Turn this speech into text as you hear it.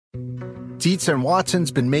Dietz and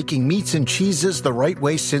Watson's been making meats and cheeses the right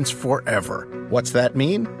way since forever. What's that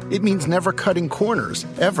mean? It means never cutting corners,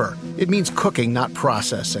 ever. It means cooking, not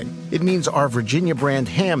processing. It means our Virginia brand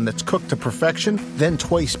ham that's cooked to perfection, then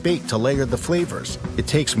twice baked to layer the flavors. It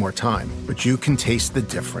takes more time, but you can taste the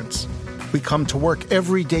difference. We come to work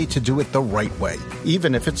every day to do it the right way,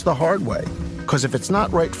 even if it's the hard way. Because if it's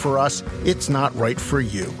not right for us, it's not right for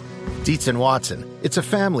you. Dietz and Watson, it's a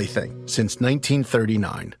family thing since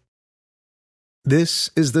 1939. This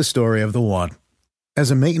is the story of the one. As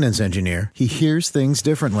a maintenance engineer, he hears things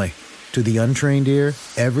differently. To the untrained ear,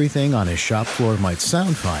 everything on his shop floor might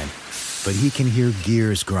sound fine, but he can hear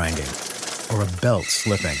gears grinding or a belt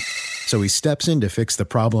slipping. So he steps in to fix the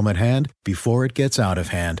problem at hand before it gets out of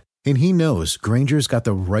hand. And he knows Grainger's got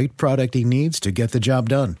the right product he needs to get the job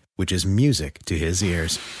done, which is music to his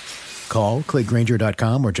ears. Call, click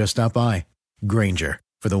Grainger.com, or just stop by. Grainger,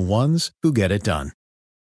 for the ones who get it done.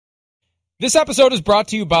 This episode is brought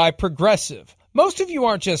to you by Progressive. Most of you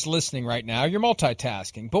aren't just listening right now, you're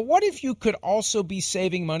multitasking. But what if you could also be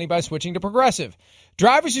saving money by switching to Progressive?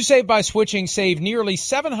 Drivers who save by switching save nearly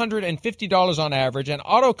 $750 on average, and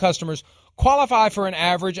auto customers qualify for an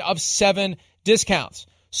average of 7 discounts.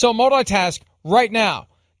 So multitask right now.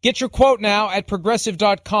 Get your quote now at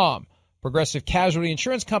Progressive.com. Progressive Casualty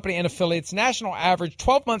Insurance Company and affiliates. National average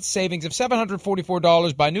 12-month savings of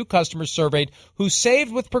 $744 by new customers surveyed who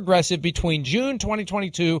saved with Progressive between June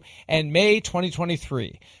 2022 and May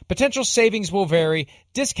 2023. Potential savings will vary.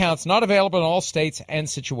 Discounts not available in all states and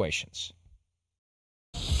situations.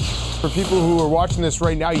 For people who are watching this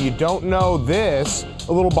right now, you don't know this,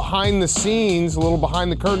 a little behind the scenes, a little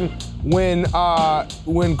behind the curtain,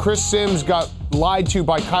 when Chris Sims got lied to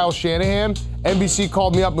by Kyle Shanahan, NBC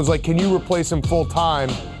called me up and was like, can you replace him full time?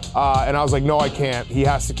 And I was like, no, I can't. He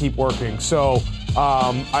has to keep working. So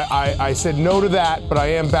I said no to that, but I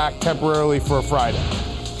am back temporarily for a Friday.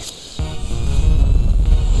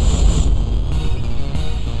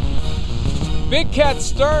 Big Cat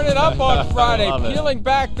stirring it up on Friday, peeling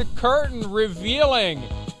back the curtain, revealing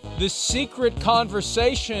the secret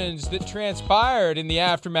conversations that transpired in the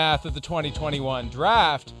aftermath of the 2021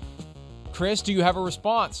 draft. Chris, do you have a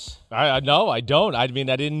response? No, I don't. I mean,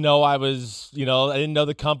 I didn't know I didn't know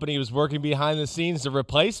the company was working behind the scenes to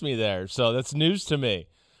replace me there. So that's news to me.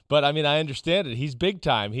 But, I mean, I understand it. He's big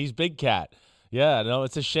time. He's Big Cat. Yeah, no,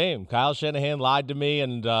 it's a shame. Kyle Shanahan lied to me,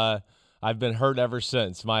 and I've been hurt ever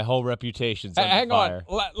since. My whole reputation's under fire.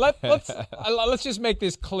 Let's just make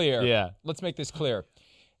this clear. Yeah. Let's make this clear.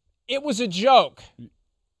 It was a joke,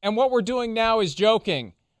 and what we're doing now is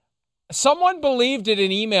joking. Someone believed it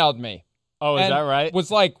and emailed me. Oh, is that right? Was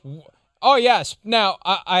like, oh, yes. Now,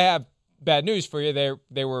 I have bad news for you.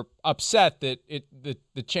 They were upset that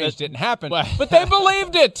the change didn't happen, but they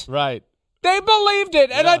believed it. Right. They believed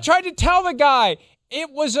it, and I tried to tell the guy, it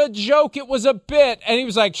was a joke. It was a bit. And he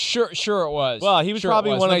was like, sure it was. Well, he was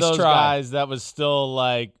probably one of those try. guys that was still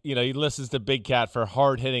like, he listens to Big Cat for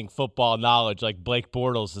hard-hitting football knowledge, like Blake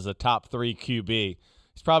Bortles is a top 3 QB.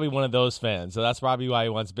 He's probably one of those fans, so that's probably why he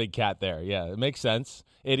wants Big Cat there. Yeah, it makes sense.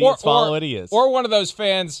 Idiots follow idiots. Or one of those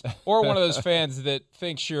fans that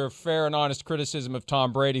thinks your fair and honest criticism of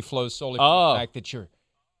Tom Brady flows solely from the fact that you're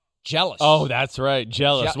jealous. Oh, that's right.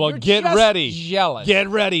 Jealous. Well, you're get ready. Jealous. Get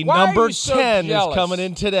ready. Why Number are you so 10 jealous? is coming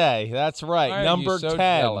in today. That's right. Why are Number you so 10.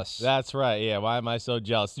 jealous? That's right. Yeah, why am I so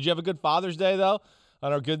jealous? Did you have a good Father's Day though?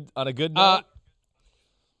 On a good note?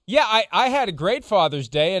 Yeah, I had a great Father's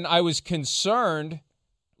Day, and I was concerned,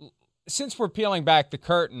 since we're peeling back the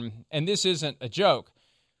curtain, and this isn't a joke,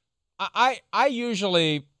 I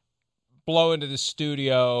usually blow into the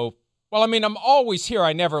studio. Well, I mean, I'm always here.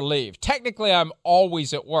 I never leave. Technically, I'm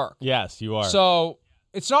always at work. Yes, you are. So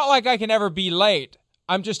it's not like I can ever be late.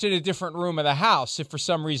 I'm just in a different room of the house if for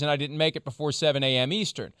some reason I didn't make it before 7 a.m.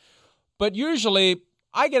 Eastern. But usually,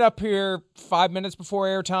 I get up here 5 minutes before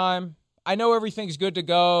airtime. I know everything's good to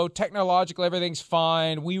go. Technologically, everything's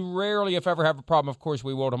fine. We rarely, if ever, have a problem. Of course,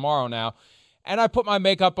 we will tomorrow now. And I put my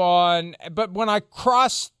makeup on. But when I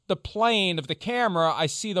cross the plane of the camera, I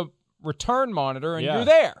see the return monitor, and you're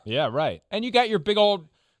there. Yeah, right. And you got your big old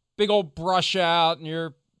brush out, and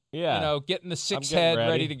you're getting the 6 head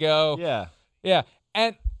ready to go. Yeah. Yeah.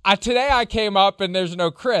 And today I came up, and there's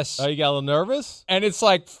no Chris. Oh, you got a little nervous? And it's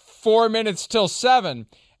like 4 minutes till 7.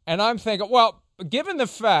 And I'm thinking, well, given the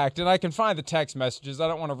fact, and I can find the text messages, I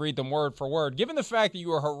don't want to read them word for word. Given the fact that you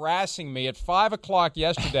were harassing me at 5 o'clock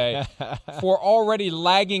yesterday for already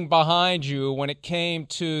lagging behind you when it came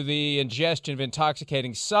to the ingestion of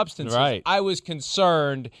intoxicating substances, right. I was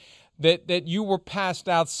concerned that you were passed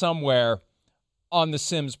out somewhere on the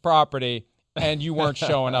Sims property and you weren't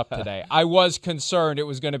showing up today. I was concerned it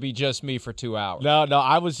was going to be just me for 2 hours. No,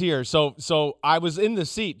 I was here. So I was in the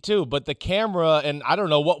seat too, but the camera, and I don't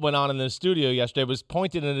know what went on in the studio yesterday, was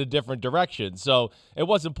pointed in a different direction. So it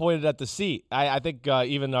wasn't pointed at the seat. I think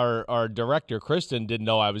even our director, Kristen, didn't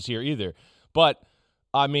know I was here either. But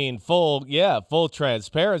I mean, full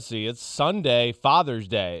transparency. It's Sunday, Father's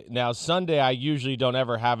Day. Now, Sunday, I usually don't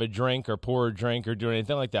ever have a drink or pour a drink or do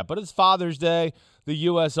anything like that. But it's Father's Day. The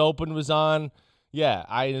U.S. Open was on. Yeah,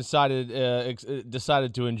 I decided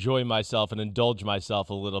to enjoy myself and indulge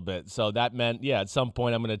myself a little bit. So that meant, at some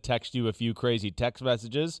point I'm going to text you a few crazy text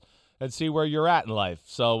messages and see where you're at in life.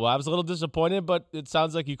 So I was a little disappointed, but it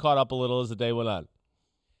sounds like you caught up a little as the day went on.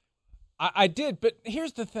 I did, but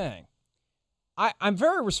here's the thing. I'm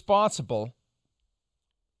very responsible,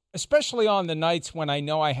 especially on the nights when I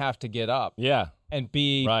know I have to get up. Yeah. And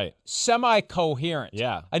be right. Semi-coherent.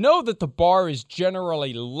 Yeah. I know that the bar is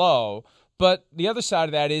generally low, but the other side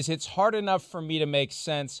of that is it's hard enough for me to make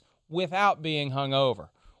sense without being hungover,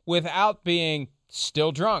 without being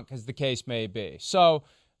still drunk, as the case may be. So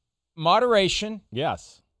moderation.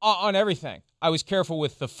 Yes. On everything. I was careful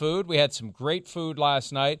with the food. We had some great food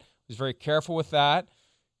last night. I was very careful with that.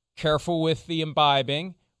 Careful with the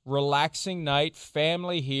imbibing. Relaxing night.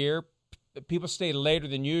 Family here. People stayed later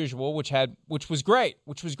than usual, which was great.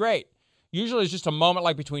 Usually it's just a moment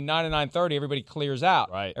like between 9 and 9:30, everybody clears out.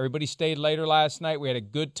 Right. Everybody stayed later last night. We had a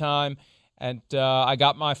good time, and I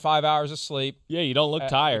got my 5 hours of sleep. Yeah, you don't look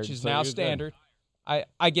tired. Which is now standard.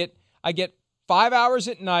 I get 5 hours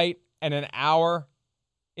at night and an hour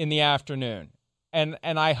in the afternoon. And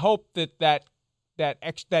I hope that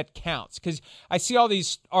counts, because I see all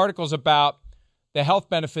these articles about the health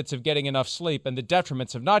benefits of getting enough sleep and the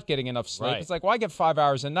detriments of not getting enough sleep. Right. It's like, well, I get 5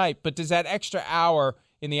 hours a night, but does that extra hour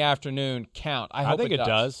in the afternoon count? I think it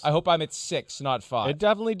does. I hope I'm at 6, not 5. It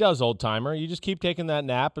definitely does, old timer. You just keep taking that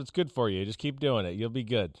nap. It's good for you. Just keep doing it. You'll be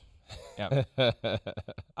good. Yeah.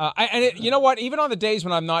 You know what? Even on the days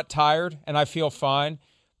when I'm not tired and I feel fine,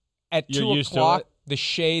 at You're 2 used to o'clock, it? the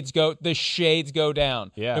shades go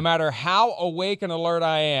down. Yeah. No matter how awake and alert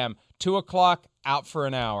I am, 2 o'clock, out for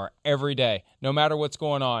an hour every day. No matter what's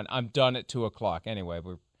going on, I'm done at 2 o'clock. Anyway,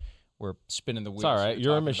 we're spinning the wheels. It's all right.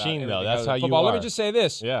 You're a machine, though. That's how you are. Let me just say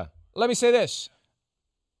this. Yeah. Let me say this.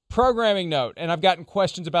 Programming note, and I've gotten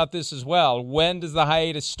questions about this as well. When does the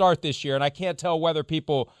hiatus start this year? And I can't tell whether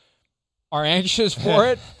people are anxious for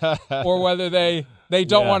it or whether they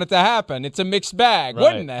don't want it to happen. It's a mixed bag. Right.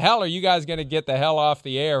 What in the hell are you guys going to get the hell off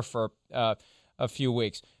the air for a few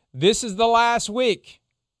weeks? This is the last week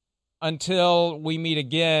until we meet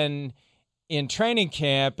again in training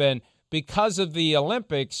camp. And because of the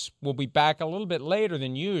Olympics, we'll be back a little bit later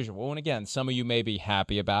than usual. And again, some of you may be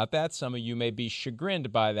happy about that. Some of you may be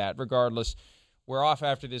chagrined by that. Regardless, we're off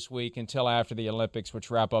after this week until after the Olympics, which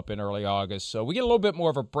wrap up in early August. So we get a little bit more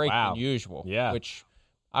of a break than usual. Yeah. Which,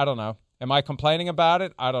 I don't know. Am I complaining about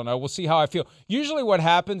it? I don't know. We'll see how I feel. Usually what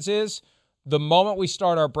happens is the moment we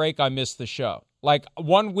start our break, I miss the show. Like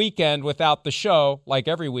one weekend without the show, like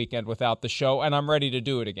every weekend without the show, and I'm ready to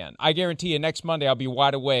do it again. I guarantee you next Monday I'll be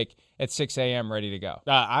wide awake at 6 a.m. ready to go.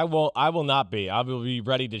 I will not be. I will be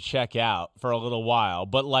ready to check out for a little while.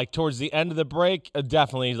 But like towards the end of the break,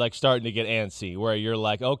 definitely like starting to get antsy, where you're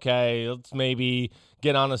like, okay, let's maybe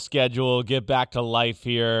get on a schedule, get back to life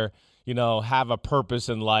here, have a purpose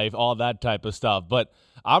in life, all that type of stuff. But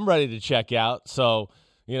I'm ready to check out. So,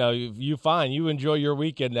 you enjoy your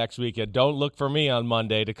weekend next weekend. Don't look for me on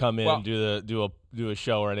Monday to come in and do a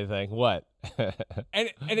show or anything. What? and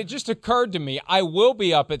it just occurred to me, I will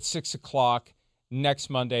be up at 6 o'clock next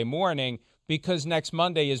Monday morning because next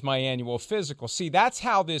Monday is my annual physical. See, that's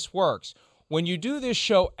how this works. When you do this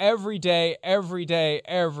show every day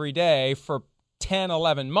for 10,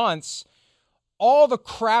 11 months, all the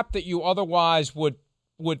crap that you otherwise would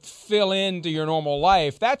fill into your normal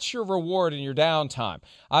life, that's your reward in your downtime.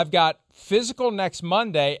 I've got physical next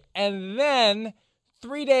Monday, and then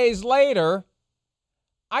 3 days later,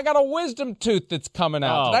 I got a wisdom tooth that's coming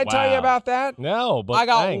out. Oh, Did I tell you wow. about that? No, but I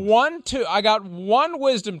got thanks. I got one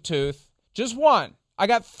wisdom tooth, just one. I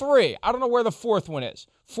got 3. I don't know where the 4th one is.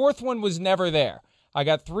 4th one was never there. I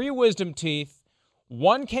got 3 wisdom teeth.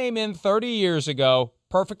 One came in 30 years ago,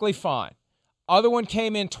 perfectly fine. Other one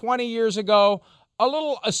came in 20 years ago, a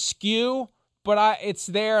little askew, but it's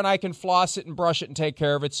there and I can floss it and brush it and take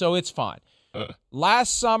care of it, so it's fine.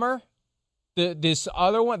 Last summer, This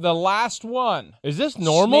other one, the last one. Is this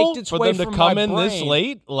normal its for way them to from come my in this brain.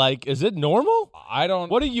 late? Like, is it normal? I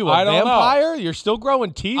don't. What are you, I a don't vampire? know. You're still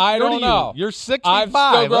growing teeth? I What don't are know. You're 65 I'm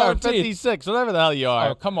still growing or 56, whatever the hell you are.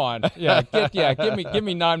 Oh, come on. Yeah, give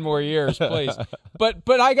me 9 more years, please. But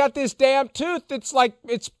I got this damn tooth. It's like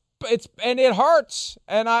it's and it hurts.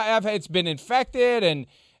 And it's been infected and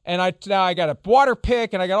now I got a water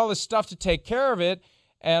pick and I got all this stuff to take care of it.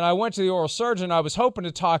 And I went to the oral surgeon. I was hoping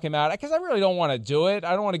to talk him out because I really don't want to do it.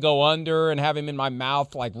 I don't want to go under and have him in my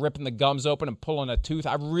mouth, like ripping the gums open and pulling a tooth.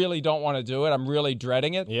 I really don't want to do it. I'm really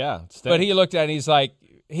dreading it. Yeah. But he looked at it and he's like,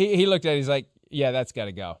 he looked at it, he's like, yeah, that's got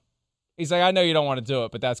to go. He's like, I know you don't want to do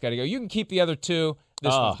it, but that's got to go. You can keep the other 2.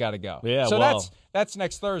 This one's got to go. Yeah, so well, that's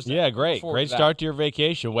next Thursday. Yeah, great. Forward Great to that. start to your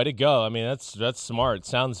vacation. Way to go. I mean, that's smart.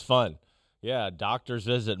 Sounds fun. Yeah, doctor's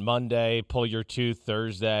visit Monday, pull your tooth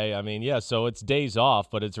Thursday. I mean, yeah, so it's days off,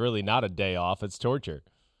 but it's really not a day off. It's torture.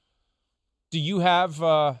 Do you have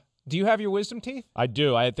your wisdom teeth? I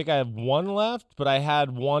do. I think I have one left, but I had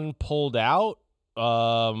one pulled out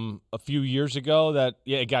a few years ago that,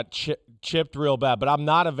 it got chipped real bad. But I'm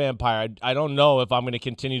not a vampire. I don't know if I'm going to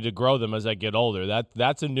continue to grow them as I get older.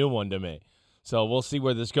 That's a new one to me. So we'll see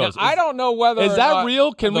where this goes. Now, I don't know whether is or that not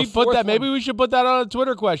real? Can we put that? Maybe one, we should put that on a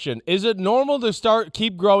Twitter question. Is it normal to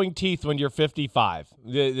keep growing teeth when you're 55?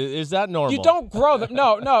 Is that normal? you don't grow them.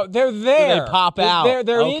 No, they're there. They pop out.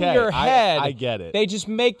 They're Okay, in your head. I get it. They just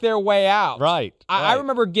make their way out. Right. I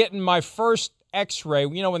remember getting my first X-ray.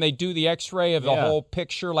 You know when they do the X-ray of the whole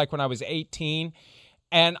picture, like when I was 18,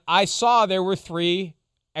 and I saw there were 3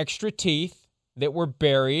 extra teeth that were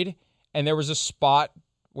buried, and there was a spot.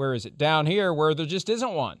 Where is it? Down here where there just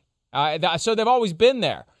isn't one. So they've always been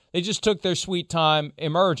there. They just took their sweet time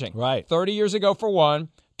emerging. Right. 30 years ago for one,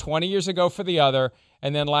 20 years ago for the other,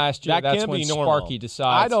 and then last year, that's when Sparky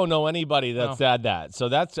decides. I don't know anybody that's had that. So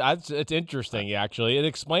it's interesting, actually. It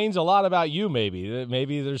explains a lot about you, maybe.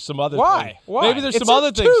 Maybe there's some other things. Why? Maybe there's some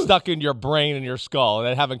other things stuck in your brain and your skull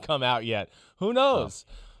that haven't come out yet. Who knows?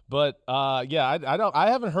 But, I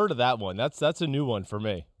haven't heard of that one. That's a new one for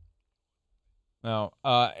me. No,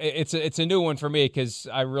 it's a new one for me because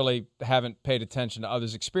I really haven't paid attention to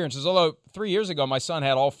others' experiences. Although 3 years ago, my son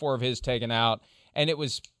had all 4 of his taken out, and it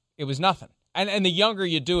was nothing. And the younger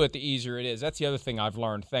you do it, the easier it is. That's the other thing I've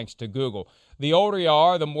learned thanks to Google. The older you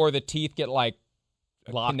are, the more the teeth get like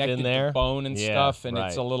locked connected in there, to bone and stuff, and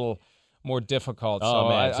it's a little more difficult. Oh, so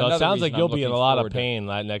man. So it sounds like you'll be in a lot of pain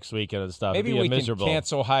next weekend and stuff. Maybe we can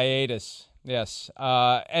cancel hiatus. Yes,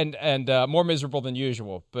 and more miserable than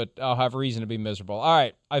usual, but I'll have reason to be miserable. All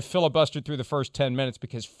right, I filibustered through the first 10 minutes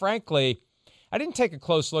because, frankly, I didn't take a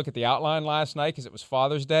close look at the outline last night because it was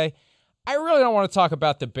Father's Day. I really don't want to talk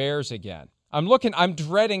about the Bears again. I'm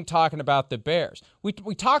dreading talking about the Bears. We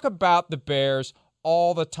talk about the Bears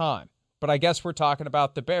all the time, but I guess we're talking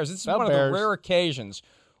about the Bears. This is one of the rare occasions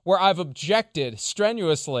where I've objected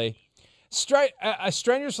strenuously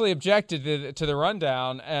objected to the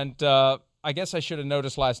rundown, and I guess I should have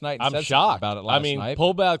noticed last night. And I'm said shocked about it last night.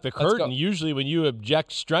 Pull back the curtain. Usually when you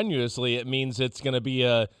object strenuously, it means it's going to be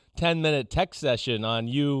a 10-minute text session on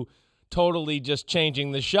you totally just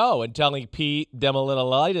changing the show and telling Pete,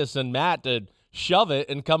 Demolitolitis, and Matt to shove it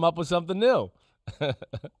and come up with something new.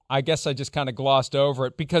 I guess I just kind of glossed over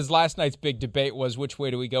it because last night's big debate was which way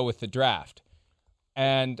do we go with the draft.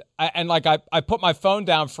 And I put my phone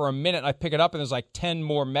down for a minute, and I pick it up, and there's like 10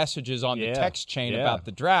 more messages on the text chain about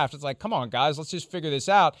the draft. It's like, come on, guys, let's just figure this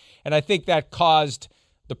out. And I think that caused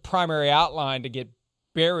the primary outline to get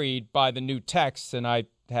buried by the new texts, and I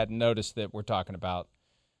hadn't noticed that we're talking about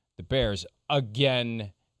the Bears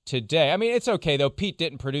again today. I mean, it's okay, though. Pete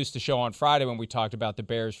didn't produce the show on Friday when we talked about the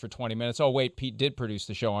Bears for 20 minutes. Oh, wait, Pete did produce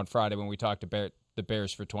the show on Friday when we talked about the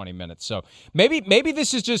Bears for 20 minutes. So maybe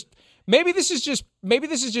this is just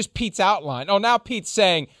Pete's outline. Oh, now Pete's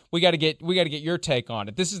saying we got to get your take on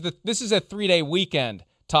it. This is a 3-day weekend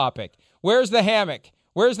topic. Where's the hammock?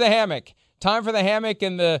 Time for the hammock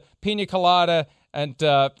and the pina colada and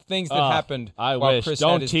things that happened. I while wish. Chris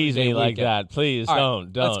Don't had his tease me weekend. like that, please. All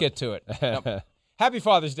right, don't. Let's get to it. Nope. Happy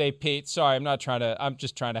Father's Day, Pete. Sorry, I'm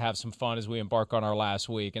just trying to have some fun as we embark on our last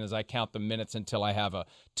week and as I count the minutes until I have a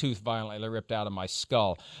tooth violently ripped out of my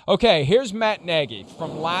skull. Okay, here's Matt Nagy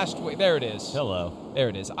from last week. There it is. Hello. There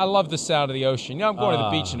it is. I love the sound of the ocean. You know, I'm going to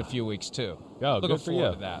the beach in a few weeks, too. Oh, Looking good for forward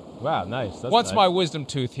you. to that. Wow, nice. That's Once nice. my wisdom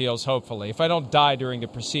tooth heals, hopefully, if I don't die during the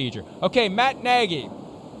procedure. Okay, Matt Nagy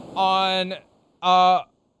on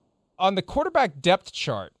the quarterback depth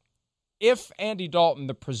chart. If Andy Dalton,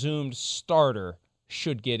 the presumed starter,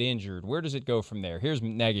 should get injured, where does it go from there? Here's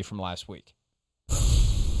Nagy from last week.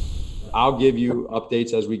 I'll give you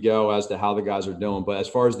updates as we go as to how the guys are doing. But as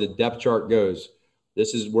far as the depth chart goes,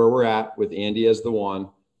 this is where we're at with Andy as the 1,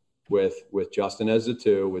 with Justin as the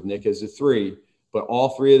 2, with Nick as the 3. But all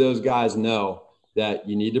 3 of those guys know that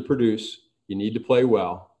you need to produce, you need to play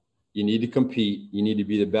well, you need to compete, you need to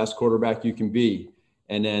be the best quarterback you can be.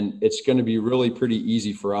 And then it's going to be really pretty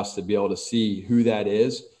easy for us to be able to see who that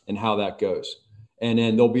is and how that goes. And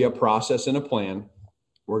then there'll be a process and a plan.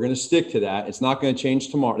 We're going to stick to that. It's not going to change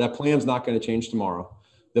tomorrow. That plan's not going to change tomorrow.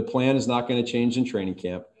 The plan is not going to change in training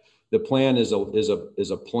camp. The plan is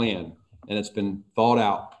a plan, and it's been thought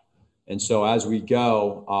out. And so as we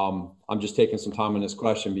go, I'm just taking some time on this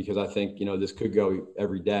question because I think, this could go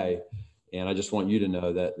every day. And I just want you to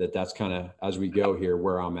know that's kind of, as we go here,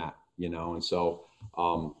 where I'm at, and so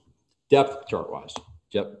depth chart wise.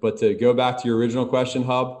 Yep. But to go back to your original question,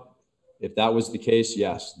 Hub, if that was the case,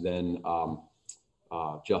 yes, then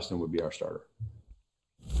Justin would be our starter.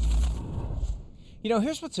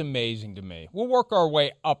 Here's what's amazing to me. We'll work our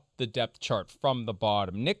way up the depth chart from the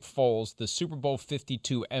bottom. Nick Foles, the Super Bowl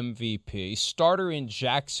 52 MVP, starter in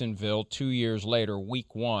Jacksonville 2 years later,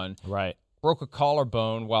 week 1. Right. Broke a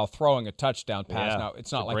collarbone while throwing a touchdown pass. Yeah, now,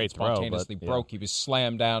 it's not like it spontaneously throw, broke. He was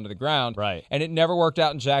slammed down to the ground. Right. And it never worked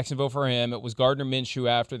out in Jacksonville for him. It was Gardner Minshew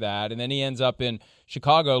after that. And then he ends up in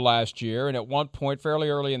Chicago last year. And at one point, fairly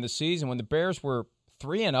early in the season, when the Bears were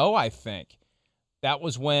 3-0, I think, that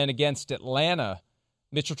was when, against Atlanta,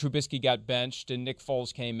 Mitchell Trubisky got benched and Nick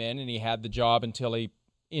Foles came in, and he had the job until he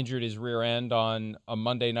injured his rear end on a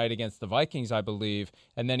Monday night against the Vikings, I believe,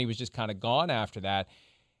 and then he was just kind of gone after that.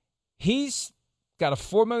 He's got a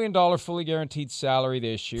 $4 million fully guaranteed salary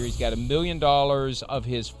this year. He's got $1 million of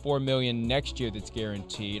his $4 million next year that's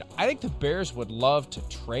guaranteed. I think the Bears would love to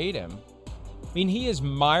trade him. I mean, he is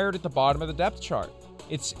mired at the bottom of the depth chart.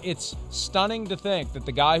 It's stunning to think that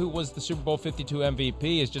the guy who was the Super Bowl 52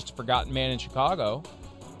 MVP is just a forgotten man in Chicago.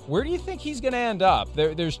 Where do you think he's going to end up?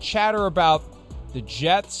 There's chatter about the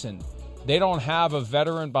Jets, and they don't have a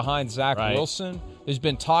veteran behind Zach Wilson. There's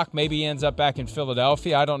been talk maybe he ends up back in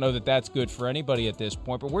Philadelphia. I don't know that that's good for anybody at this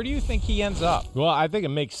point, but where do you think he ends up? Well, I think it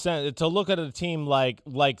makes sense. To look at a team like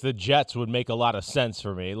the Jets would make a lot of sense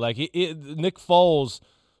for me. Like Nick Foles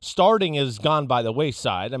starting has gone by the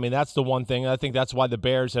wayside. I mean, that's the one thing. I think that's why the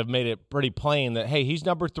Bears have made it pretty plain that, hey, he's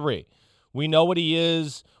number 3. We know what he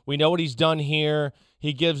is. We know what he's done here.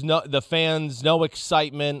 He gives the fans no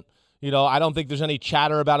excitement. I don't think there's any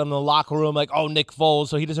chatter about him in the locker room like, oh, Nick Foles,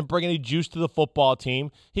 so he doesn't bring any juice to the football team.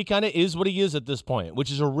 He kind of is what he is at this point,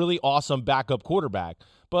 which is a really awesome backup quarterback.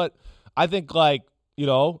 But I think I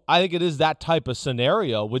think it is that type of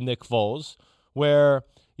scenario with Nick Foles where,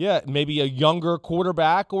 yeah, maybe a younger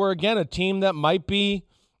quarterback or, again, a team that might be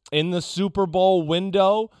in the Super Bowl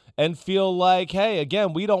window and feel like, hey,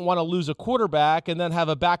 again, we don't want to lose a quarterback and then have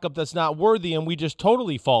a backup that's not worthy and we just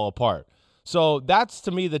totally fall apart. So that's,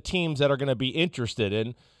 to me, the teams that are going to be interested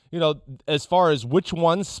in, as far as which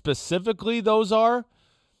ones specifically those are.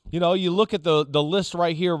 You look at the list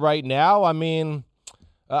right here, right now. I mean,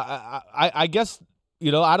 I guess,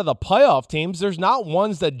 out of the playoff teams, there's not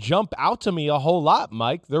ones that jump out to me a whole lot,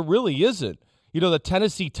 Mike. There really isn't. The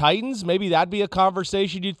Tennessee Titans, maybe that'd be a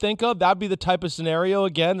conversation you'd think of. That'd be the type of scenario,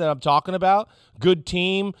 again, that I'm talking about. Good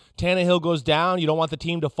team. Tannehill goes down. You don't want the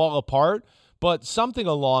team to fall apart. But something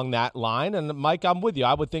along that line, and Mike, I'm with you.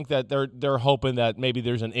 I would think that they're hoping that maybe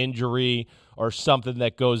there's an injury or something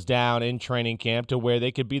that goes down in training camp to where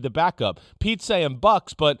they could be the backup. Pete's saying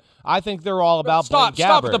Bucks, but I think they're all about Blaine Gabbert.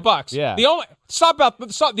 Stop the Bucks. Yeah.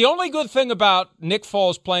 The only good thing about Nick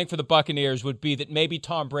Foles playing for the Buccaneers would be that maybe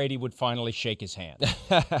Tom Brady would finally shake his hand.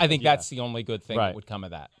 I think that's the only good thing that would come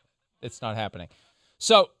of that. It's not happening.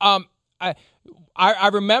 So, I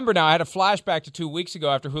remember now, I had a flashback to 2 weeks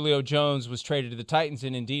ago after Julio Jones was traded to the Titans,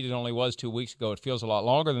 and indeed it only was 2 weeks ago. It feels a lot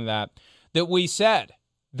longer than that we said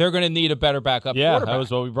they're going to need a better backup quarterback. Yeah, that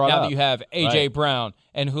was what we brought up. Now that you have A.J. Brown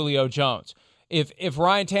and Julio Jones. If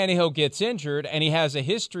Ryan Tannehill gets injured, and he has a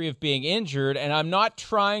history of being injured, and I'm not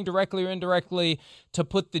trying directly or indirectly to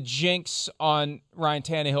put the jinx on Ryan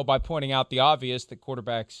Tannehill by pointing out the obvious that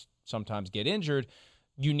quarterbacks sometimes get injured,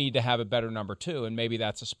 you need to have a better number 2, and maybe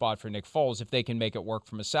that's a spot for Nick Foles if they can make it work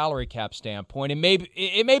from a salary cap standpoint. And maybe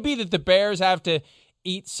it may be that the Bears have to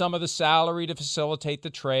eat some of the salary to facilitate the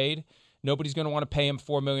trade. Nobody's going to want to pay him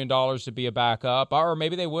 $4 million to be a backup, or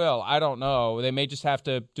maybe they will. I don't know. They may just have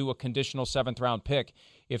to do a conditional 7th-round pick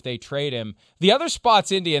if they trade him. The other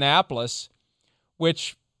spot's Indianapolis,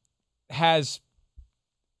 which has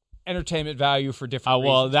entertainment value for different reasons.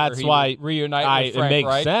 Well, that's why reunite with Frank it makes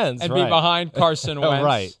Reich sense, and be behind Carson Wentz.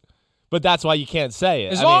 Right. But that's why you can't say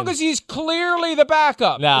it. As long as he's clearly the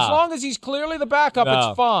backup. No. As long as he's clearly the backup,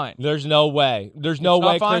 it's fine. There's no way. There's no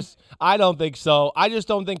way, Chris. I don't think so. I just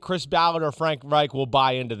don't think Chris Ballard or Frank Reich will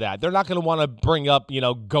buy into that. They're not going to want to bring up,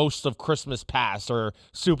 ghosts of Christmas past or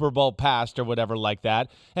Super Bowl past or whatever like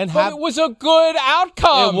that. But it was a good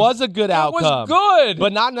outcome. It was a good outcome. It was good.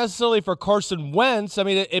 But not necessarily for Carson Wentz. I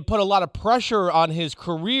mean, it put a lot of pressure on his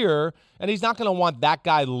career, and he's not going to want that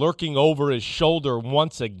guy lurking over his shoulder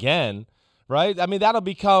once again. Right? I mean, that'll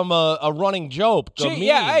become a running joke.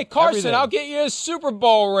 Hey, Carson, everything. I'll get you a Super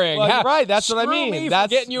Bowl ring. Well, right, that's what I Screw mean. Me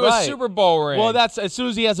That's for getting you right. a Super Bowl ring. Well, that's as soon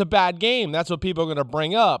as he has a bad game, that's what people are going to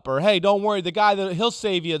bring up. Or, hey, don't worry, the guy he'll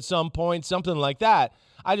save you at some point, something like that.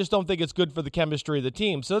 I just don't think it's good for the chemistry of the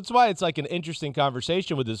team. So that's why it's like an interesting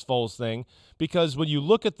conversation with this Foles thing, because when you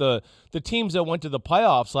look at the teams that went to the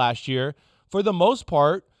playoffs last year, for the most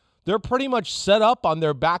part, they're pretty much set up on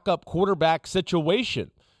their backup quarterback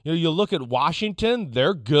situation. You look at Washington,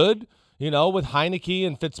 they're good, with Heineke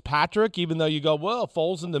and Fitzpatrick, even though you go, well,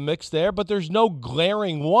 Foles in the mix there, but there's no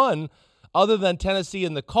glaring one other than Tennessee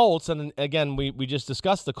and the Colts. And again, we just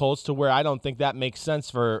discussed the Colts to where I don't think that makes sense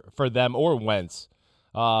for them or Wentz.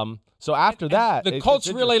 So after that, the Colts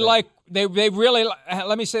really like they really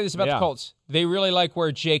let me say this about the Colts. They really like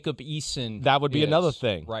where Jacob Eason that would be another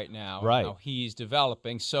thing right now. Right. How he's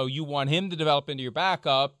developing. So you want him to develop into your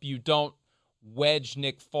backup. You don't wedge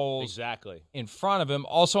Nick Foles in front of him.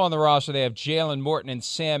 Also on the roster, they have Jalen Morton and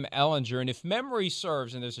Sam Ehlinger. And if memory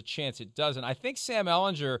serves, and there's a chance it doesn't, I think Sam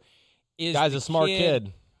Ehlinger is a smart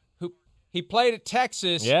kid. Who he played at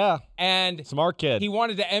Texas. Yeah, and smart kid. He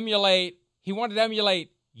wanted to emulate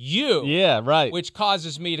you. Yeah, right. Which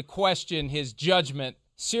causes me to question his judgment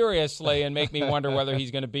seriously and make me wonder whether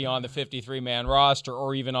he's going to be on the 53-man roster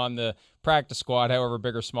or even on the practice squad, however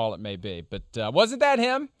big or small it may be. But wasn't that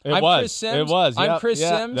him? Chris Sims. It was. I'm Chris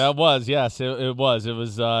Sims. That was. Yes, it was. It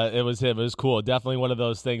was him. It was cool. Definitely one of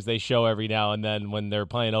those things they show every now and then when they're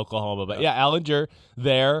playing Oklahoma. But yeah, Ehlinger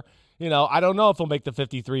there. I don't know if he'll make the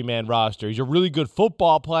 53-man roster. He's a really good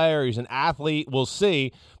football player. He's an athlete. We'll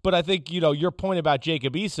see. But I think, your point about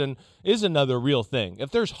Jacob Eason is another real thing. If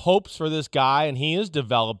there's hopes for this guy and he is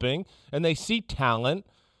developing and they see talent,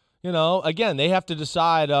 again, they have to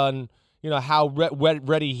decide on, how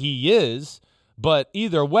ready he is. But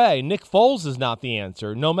either way, Nick Foles is not the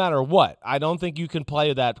answer, no matter what. I don't think you can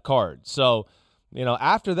play that card. So,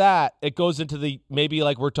 after that, it goes into the maybe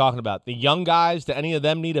like we're talking about. The young guys, do any of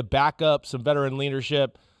them need a backup, some veteran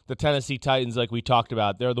leadership? The Tennessee Titans, like we talked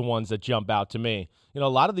about, they're the ones that jump out to me. A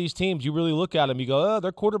lot of these teams, you really look at them, you go, oh,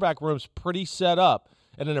 their quarterback room's pretty set up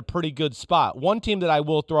and in a pretty good spot. One team that I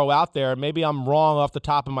will throw out there, maybe I'm wrong off the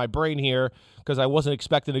top of my brain here because I wasn't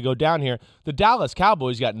expecting to go down here. The Dallas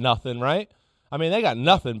Cowboys got nothing, right? I mean, they got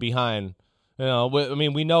nothing behind.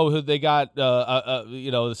 We know who they got,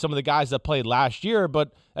 some of the guys that played last year.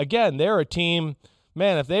 But, again, they're a team,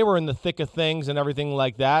 man, if they were in the thick of things and everything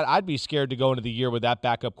like that, I'd be scared to go into the year with that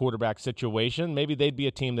backup quarterback situation. Maybe they'd be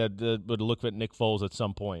a team that would look at Nick Foles at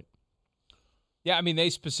some point. Yeah, they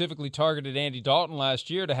specifically targeted Andy Dalton last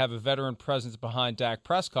year to have a veteran presence behind Dak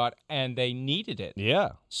Prescott, and they needed it.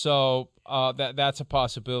 Yeah. So that's a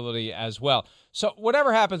possibility as well. So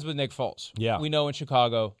whatever happens with Nick Foles, we know in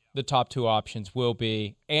Chicago the top two options will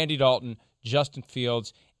be Andy Dalton, Justin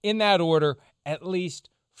Fields, in that order, at least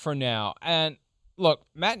for now. And look,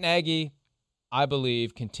 Matt Nagy, I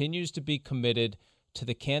believe, continues to be committed to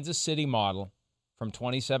the Kansas City model from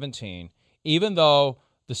 2017, even though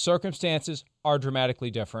the circumstances are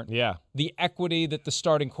dramatically different. Yeah. The equity that the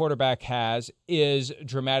starting quarterback has is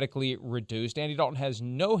dramatically reduced. Andy Dalton has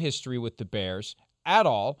no history with the Bears at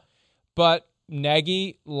all, but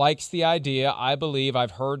Nagy likes the idea. I believe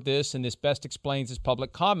I've heard this, and this best explains his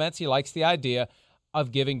public comments. He likes the idea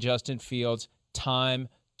of giving Justin Fields time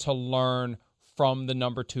to learn from the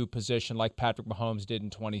number 2 position like Patrick Mahomes did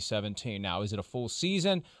in 2017. Now, is it a full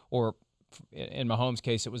season, or in Mahomes'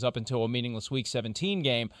 case, it was up until a meaningless Week 17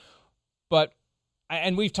 game?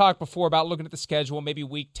 And we've talked before about looking at the schedule. Maybe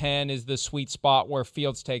Week 10 is the sweet spot where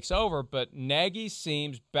Fields takes over. But Nagy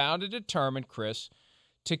seems bound and determined, Chris,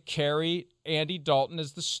 to carry Andy Dalton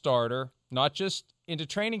as the starter, not just into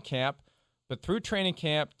training camp, but through training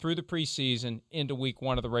camp, through the preseason, into Week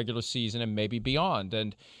 1 of the regular season, and maybe beyond.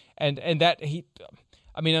 And that he,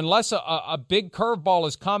 unless a big curveball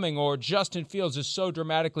is coming or Justin Fields is so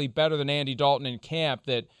dramatically better than Andy Dalton in camp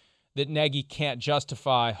that Nagy can't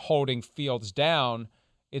justify holding Fields down,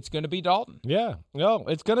 it's going to be Dalton. Yeah, no,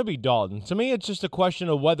 it's going to be Dalton. To me, it's just a question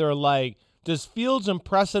of whether, does Fields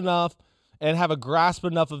impress enough and have a grasp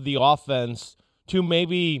enough of the offense to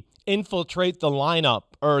maybe infiltrate the lineup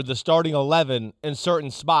or the starting 11 in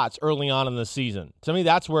certain spots early on in the season. To me,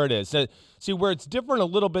 that's where it is. See, where it's different a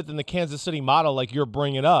little bit than the Kansas City model, like you're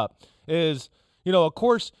bringing up, is, of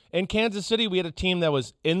course, in Kansas City, we had a team that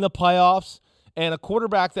was in the playoffs and a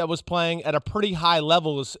quarterback that was playing at a pretty high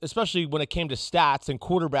level, especially when it came to stats and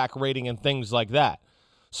quarterback rating and things like that.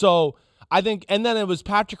 So I think, and then it was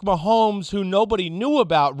Patrick Mahomes, who nobody knew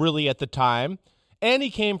about really at the time, and he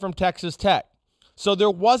came from Texas Tech. So there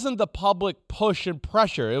wasn't the public push and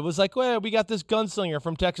pressure. It was like, well, we got this gunslinger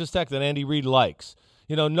from Texas Tech that Andy Reid likes.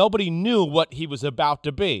 Nobody knew what he was about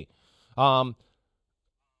to be. Flip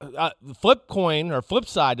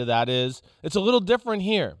side to that is it's a little different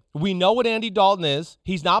here. We know what Andy Dalton is.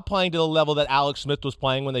 He's not playing to the level that Alex Smith was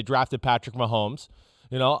playing when they drafted Patrick Mahomes.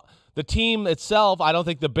 The team itself, I don't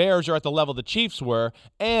think the Bears are at the level the Chiefs were,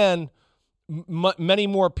 and many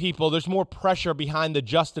more people. There's more pressure behind the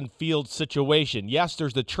Justin Fields situation. Yes,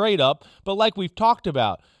 there's the trade up, but like we've talked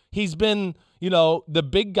about, he's been, the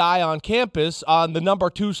big guy on campus on the number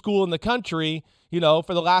 2 school in the country,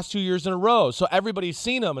 for the last 2 years in a row. So everybody's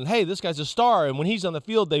seen him, and hey, this guy's a star, and when he's on the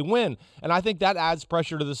field, they win. And I think that adds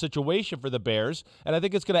pressure to the situation for the Bears, and I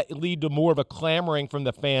think it's going to lead to more of a clamoring from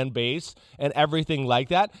the fan base and everything like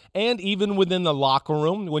that. And even within the locker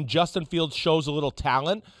room, when Justin Fields shows a little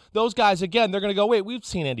talent, those guys, again, they're going to go, wait, we've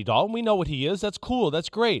seen Andy Dalton. We know what he is. That's cool. That's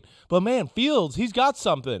great. But, man, Fields, he's got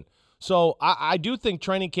something. So I do think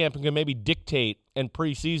training camp can maybe dictate in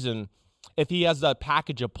preseason if he has that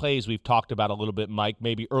package of plays we've talked about a little bit, Mike,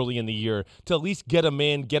 maybe early in the year, to at least get him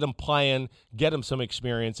in, get him playing, get him some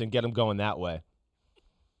experience, and get him going that way.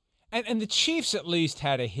 And the Chiefs at least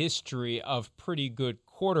had a history of pretty good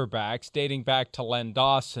quarterbacks dating back to Len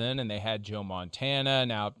Dawson, and they had Joe Montana.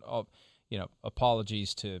 Now,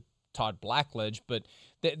 apologies to Todd Blackledge, but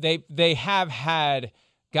they have had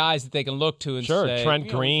guys that they can look to and say, Trent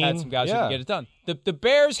Green, had some guys who can get it done. The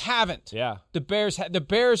Bears haven't. Yeah. The Bears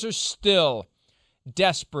are still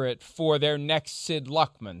desperate for their next Sid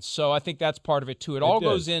Luckman. So I think that's part of it too. It all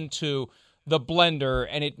goes into the blender,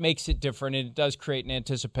 and it makes it different, and it does create an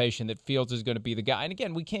anticipation that Fields is going to be the guy. And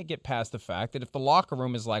again, we can't get past the fact that if the locker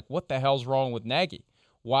room is like, what the hell's wrong with Nagy?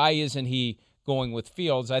 Why isn't he going with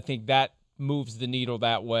Fields? I think that moves the needle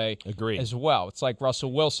that way as well. It's like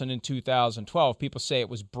Russell Wilson in 2012. People say it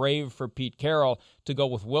was brave for Pete Carroll to go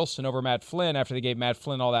with Wilson over Matt Flynn after they gave Matt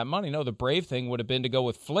Flynn all that money. No, the brave thing would have been to go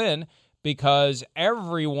with Flynn because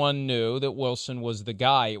everyone knew that Wilson was the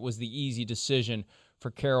guy. It was the easy decision for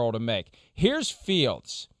Carroll to make. Here's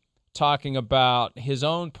Fields talking about his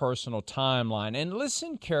own personal timeline, and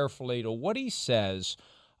listen carefully to what he says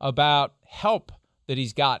about help that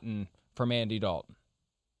he's gotten from Andy Dalton.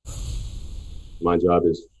 My job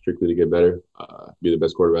is strictly to get better, be the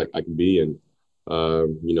best quarterback I can be, and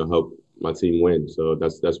help my team win. So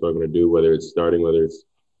that's what I'm going to do. Whether it's starting, whether it's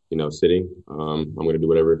sitting, I'm going to do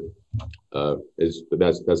whatever that's going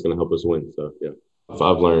to help us win. So yeah,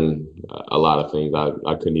 I've learned a lot of things.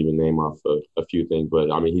 I couldn't even name off a few things,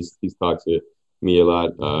 but I mean he's talked to me a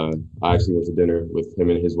lot. I actually went to dinner with him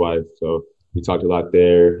and his wife, so we talked a lot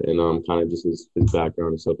there, and kind of just his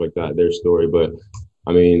background and stuff like that, their story, but.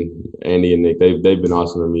 I mean, Andy and Nick, they've been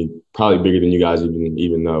awesome to me, probably bigger than you guys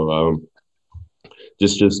even know. I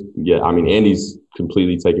mean, Andy's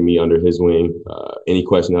completely taken me under his wing. Any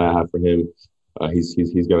question that I have for him, he's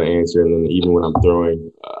going to answer. And then even when I'm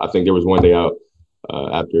throwing, I think there was one day out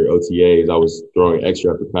after OTAs, I was throwing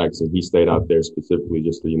extra after practice, and he stayed out there specifically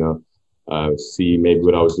just to, see maybe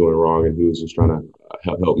what I was doing wrong, and he was just trying to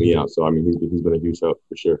help me out. So, I mean, he's been a huge help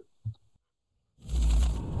for sure.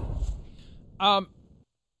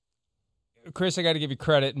 Chris, I got to give you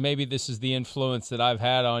credit. Maybe this is the influence that I've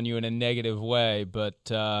had on you in a negative way, but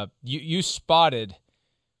you spotted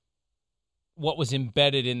what was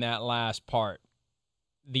embedded in that last part.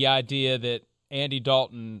 The idea that Andy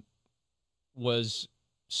Dalton was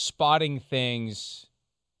spotting things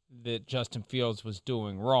that Justin Fields was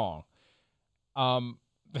doing wrong. I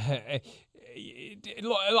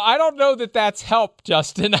don't know that that's helped,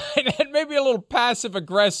 Justin. Maybe a little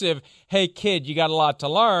passive-aggressive, hey, kid, you got a lot to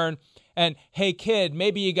learn. And, hey, kid,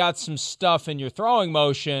 maybe you got some stuff in your throwing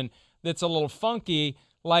motion that's a little funky.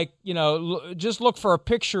 Like, just look for a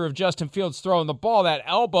picture of Justin Fields throwing the ball. That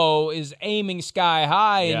elbow is aiming sky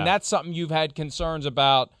high, and that's something you've had concerns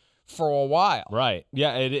about for a while. Right.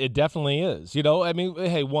 Yeah, it definitely is. I mean,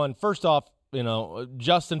 hey, first off,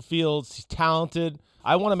 Justin Fields, he's talented.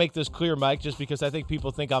 I want to make this clear, Mike, just because I think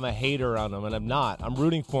people think I'm a hater on him, and I'm not. I'm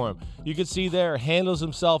rooting for him. You can see there, handles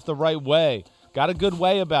himself the right way. Got a good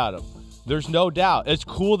way about him. There's no doubt. It's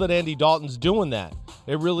cool that Andy Dalton's doing that.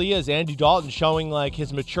 It really is. Andy Dalton showing like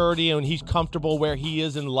his maturity and he's comfortable where he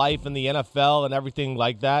is in life in the NFL and everything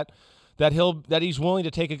like that. That he's willing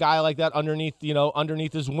to take a guy like that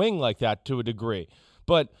underneath his wing like that to a degree.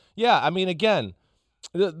 But yeah, I mean, again,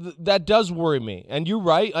 that does worry me. And you're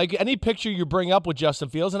right. Like any picture you bring up with Justin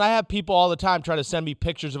Fields, and I have people all the time try to send me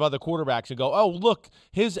pictures of other quarterbacks and go, "Oh, look,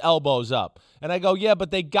 his elbow's up." And I go, "Yeah,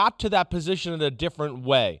 but they got to that position in a different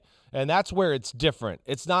way." And that's where it's different.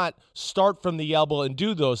 It's not start from the elbow and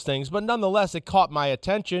do those things, but nonetheless, it caught my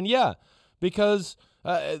attention. Yeah, because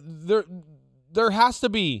there has to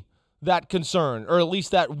be that concern, or at least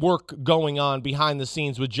that work going on behind the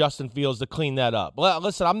scenes with Justin Fields to clean that up. Well,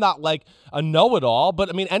 listen, I'm not like a know-it-all, but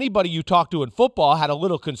I mean, anybody you talk to in football had a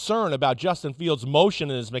little concern about Justin Fields' motion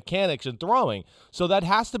and his mechanics and throwing. So that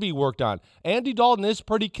has to be worked on. Andy Dalton is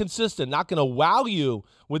pretty consistent, not going to wow you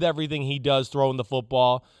with everything he does throwing the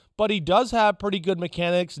football, but he does have pretty good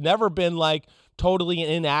mechanics, never been like totally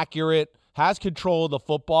inaccurate, has control of the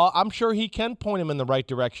football. I'm sure he can point him in the right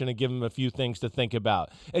direction and give him a few things to think about.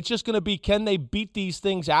 It's just going to be, can they beat these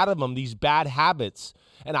things out of him, these bad habits?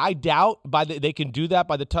 And I doubt they can do that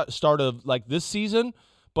by the start of like this season.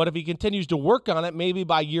 But if he continues to work on it, maybe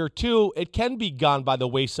by year 2, it can be gone by the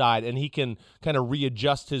wayside and he can kind of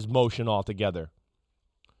readjust his motion altogether.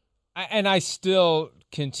 And I still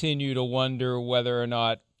continue to wonder whether or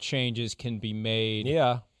not changes can be made.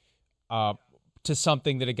 Yeah. To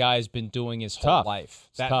something that a guy has been doing his whole life.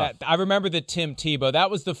 I remember that Tim Tebow, that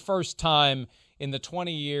was the first time in the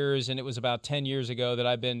 20 years, and it was about 10 years ago that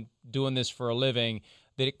I've been doing this for a living,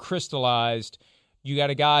 that it crystallized. You got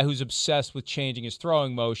a guy who's obsessed with changing his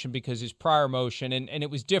throwing motion because his prior motion, and it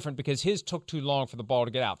was different because his took too long for the ball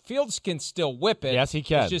to get out. Fields can still whip it. Yes, he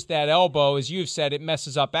can. It's just that elbow, as you've said, it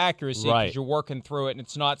messes up accuracy because right. You're working through it, and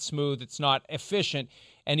it's not smooth, it's not efficient.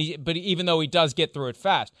 But even though he does get through it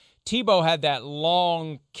fast, Tebow had that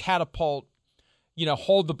long catapult,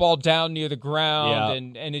 hold the ball down near the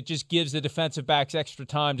ground, and it just gives the defensive backs extra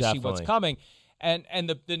time to see what's coming. And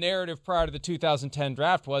the narrative prior to the 2010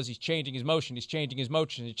 draft was he's changing his motion,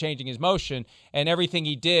 and everything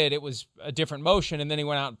he did, it was a different motion, and then he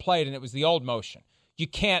went out and played, and it was the old motion. You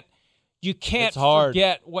can't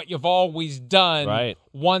forget what you've always done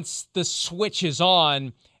once the switch is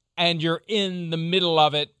on and you're in the middle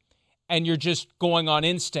of it. And you're just going on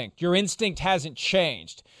instinct. Your instinct hasn't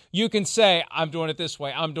changed. You can say, I'm doing it this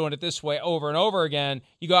way over and over again.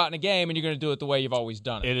 You go out in a game and you're going to do it the way you've always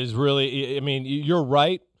done it. It is really, I mean, you're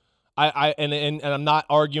right. And I'm not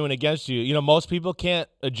arguing against you. Most people can't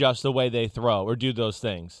adjust the way they throw or do those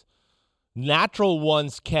things. Natural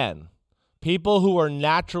ones can. People who are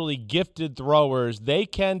naturally gifted throwers, they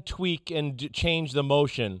can tweak and change the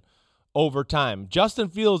motion over time. Justin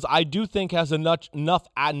Fields, I do think, has enough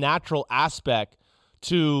natural aspect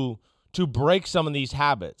to break some of these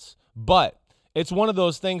habits. But it's one of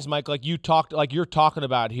those things, Mike, like you're talking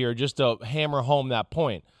about here, just to hammer home that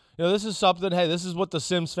point. This is something, hey, this is what the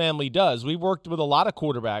Sims family does. We worked with a lot of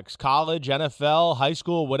quarterbacks, college, NFL, high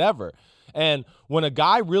school, whatever. And when a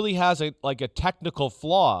guy really has a technical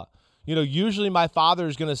flaw, usually my father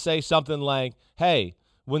is going to say something like, hey,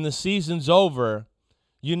 when the season's over,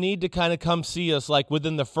 you need to kind of come see us like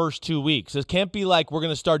within the first 2 weeks. It can't be like we're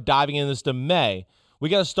going to start diving into this to May. We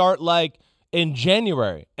got to start like in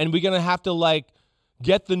January, and we're going to have to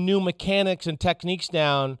get the new mechanics and techniques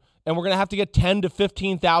down, and we're going to have to get 10 to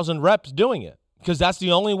 15,000 reps doing it because that's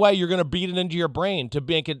the only way you're going to beat it into your brain to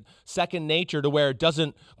make it second nature to where it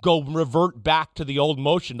doesn't go revert back to the old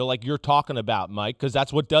motion to like you're talking about, Mike, because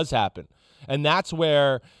that's what does happen. And that's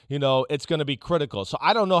where, it's going to be critical. So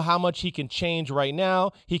I don't know how much he can change right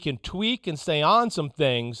now. He can tweak and stay on some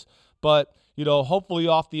things, but, hopefully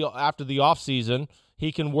after the offseason,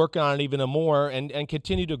 he can work on it even more and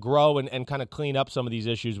continue to grow and kind of clean up some of these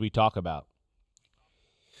issues we talk about.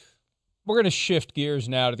 We're going to shift gears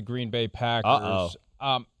now to the Green Bay Packers.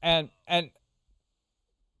 And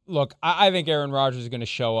look, I think Aaron Rodgers is going to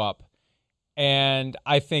show up. And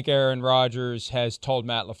I think Aaron Rodgers has told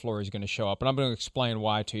Matt LaFleur he's going to show up. And I'm going to explain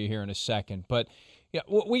why to you here in a second. But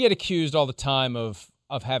we get accused all the time of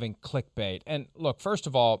having clickbait. And look, first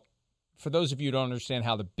of all, for those of you who don't understand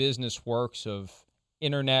how the business works of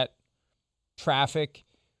internet traffic,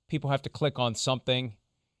 people have to click on something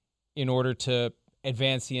in order to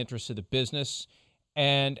advance the interests of the business.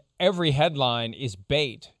 And every headline is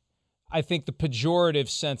bait. I think the pejorative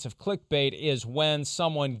sense of clickbait is when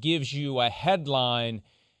someone gives you a headline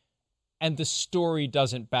and the story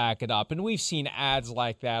doesn't back it up. And we've seen ads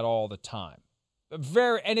like that all the time.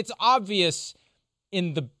 And it's obvious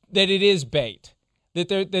that it is bait. That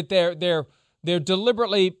they're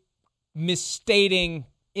deliberately misstating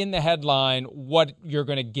in the headline what you're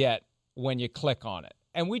going to get when you click on it.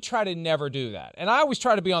 And we try to never do that. And I always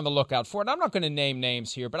try to be on the lookout for it. I'm not going to name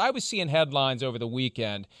names here, but I was seeing headlines over the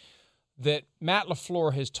weekend that Matt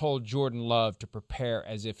LaFleur has told Jordan Love to prepare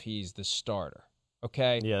as if he's the starter.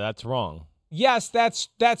 Okay? Yeah, that's wrong. Yes,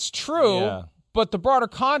 that's true. Yeah. But the broader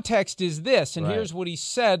context is this, and Right. here's what he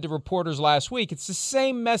said to reporters last week. It's the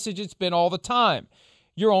same message it's been all the time.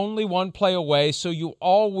 You're only one play away, so you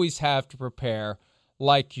always have to prepare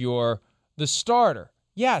like you're the starter.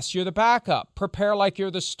 Yes, you're the backup. Prepare like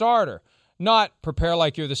you're the starter. Not prepare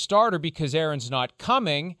like you're the starter because Aaron's not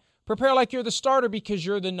coming. Prepare like you're the starter because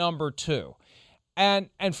you're the number 2. And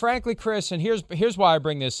frankly, Chris, and here's why I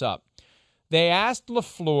bring this up. They asked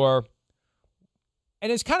LaFleur,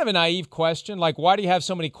 and it's kind of a naive question, like, why do you have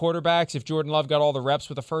so many quarterbacks if Jordan Love got all the reps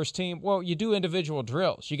with the first team? Well, you do individual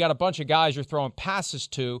drills. You got a bunch of guys you're throwing passes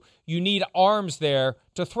to. You need arms there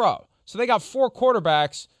to throw. So they got 4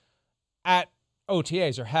 quarterbacks at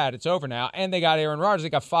OTAs, or had. It's over now. And they got Aaron Rodgers. They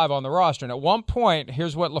got 5 on the roster. And at one point,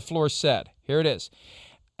 here's what LaFleur said. Here it is.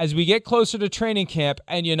 As we get closer to training camp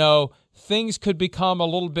and, things could become a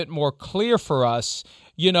little bit more clear for us,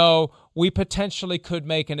 we potentially could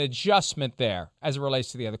make an adjustment there as it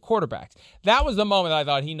relates to the other quarterbacks. That was the moment I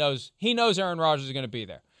thought he knows Aaron Rodgers is going to be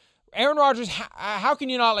there. Aaron Rodgers, how can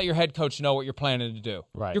you not let your head coach know what you're planning to do?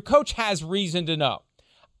 Right. Your coach has reason to know.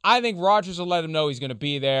 I think Rodgers will let him know he's going to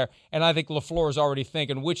be there, and I think LaFleur is already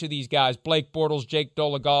thinking which of these guys, Blake Bortles, Jake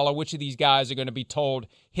Dolegala, which of these guys are going to be told,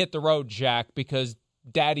 hit the road, Jack, because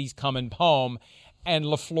daddy's coming home, and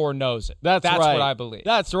LaFleur knows it. That's right. what I believe.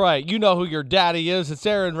 That's right. You know who your daddy is. It's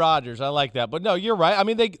Aaron Rodgers. I like that. But no, you're right. I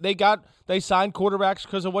mean, they signed quarterbacks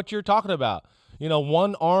because of what you're talking about.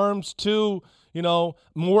 1, arms, 2,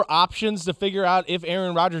 more options to figure out if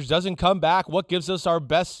Aaron Rodgers doesn't come back, what gives us our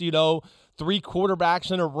best, 3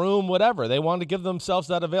 quarterbacks in a room, whatever. They want to give themselves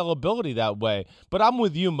that availability that way. But I'm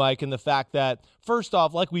with you, Mike, in the fact that, first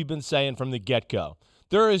off, like we've been saying from the get-go,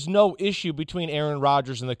 there is no issue between Aaron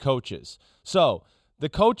Rodgers and the coaches. So the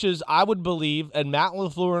coaches, I would believe, and Matt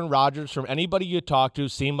LaFleur and Rodgers, from anybody you talk to,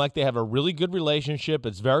 seem like they have a really good relationship.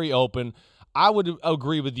 It's very open. I would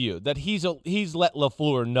agree with you that he's let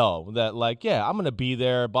LaFleur know that, like, yeah, I'm going to be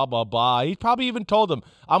there, blah, blah, blah. He's probably even told them,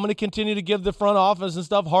 I'm going to continue to give the front office and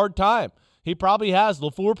stuff hard time. He probably has.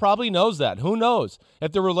 LaFleur probably knows that. Who knows?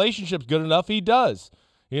 If the relationship's good enough, he does.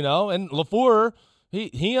 And LaFleur,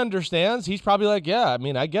 he understands. He's probably like, yeah, I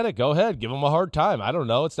mean, I get it. Go ahead. Give him a hard time. I don't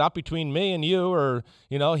know. It's not between me and you, or,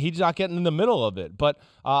 he's not getting in the middle of it. But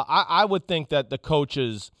I would think that the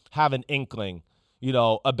coaches have an inkling,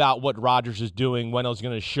 about what Rodgers is doing, when he's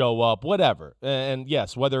going to show up, whatever. And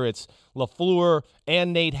yes, whether it's LaFleur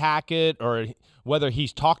and Nate Hackett, or whether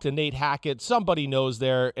he's talked to Nate Hackett, somebody knows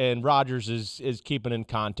there, and Rodgers is keeping in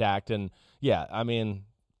contact. And yeah, I mean,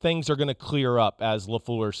 things are going to clear up, as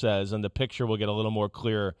LaFleur says, and the picture will get a little more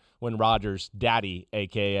clear when Rodgers' daddy,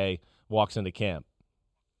 a.k.a., walks into camp.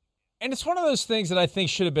 And it's one of those things that I think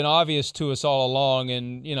should have been obvious to us all along,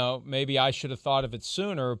 and, maybe I should have thought of it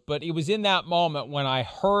sooner, but it was in that moment when I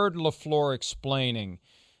heard LaFleur explaining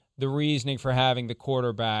the reasoning for having the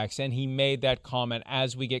quarterbacks, and he made that comment,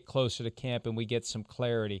 as we get closer to camp and we get some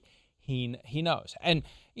clarity, he knows. And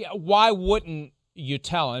why wouldn't you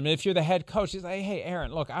tell him? I mean, if you're the head coach, he's like, hey,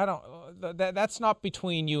 Aaron, look, that's not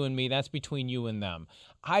between you and me. That's between you and them.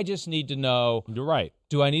 I just need to know. You're right.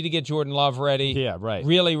 Do I need to get Jordan Love ready? Yeah, right.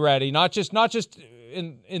 Really ready. Not just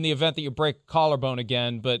in the event that you break a collarbone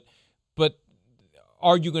again, but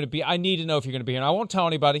are you going to be? I need to know if you're going to be here. And I won't tell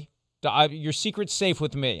anybody. Your secret's safe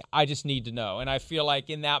with me. I just need to know. And I feel like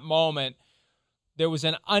in that moment, there was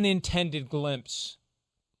an unintended glimpse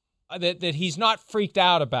that he's not freaked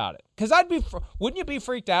out about it. Because wouldn't you be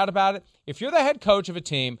freaked out about it if you're the head coach of a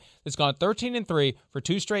team that's gone 13-3 for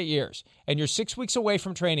 2 straight years, and you're 6 weeks away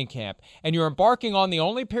from training camp, and you're embarking on the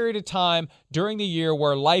only period of time during the year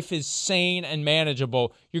where life is sane and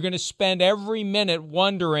manageable? You're going to spend every minute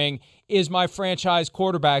wondering, is my franchise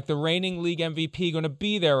quarterback, the reigning league MVP, going to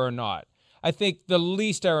be there or not? I think the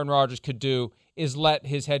least Aaron Rodgers could do is let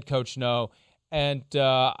his head coach know. And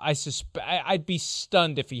I'd be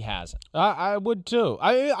stunned if he hasn't. I would too.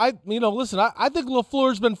 Listen, I think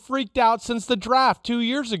LaFleur's been freaked out since the draft 2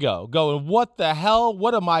 years ago, going, what the hell?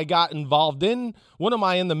 What am I got involved in? What am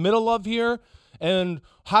I in the middle of here? And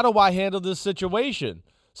how do I handle this situation?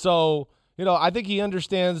 So, I think he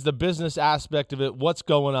understands the business aspect of it, what's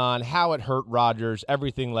going on, how it hurt Rodgers,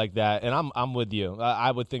 everything like that. And I'm with you.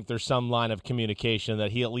 I would think there's some line of communication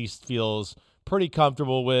that he at least feels pretty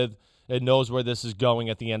comfortable with. It knows where this is going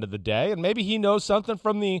at the end of the day. And maybe he knows something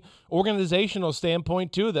from the organizational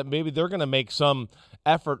standpoint, too, that maybe they're going to make some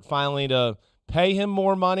effort finally to pay him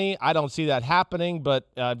more money. I don't see that happening, but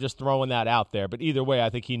just throwing that out there. But either way, I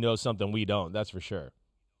think he knows something we don't. That's for sure.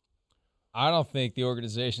 I don't think the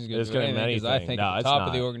organization is going to do anything because I think no, at the top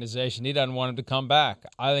of the organization, he doesn't want him to come back.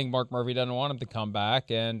 I think Mark Murphy doesn't want him to come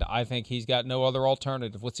back, and I think he's got no other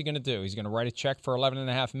alternative. What's he going to do? He's going to write a check for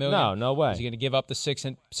 $11.5 million? No way. Is he going to give up the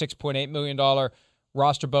 $6.8 million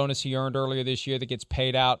roster bonus he earned earlier this year that gets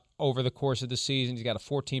paid out over the course of the season? He's got a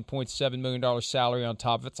 $14.7 million salary on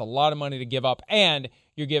top of it. It's a lot of money to give up, and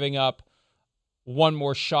you're giving up one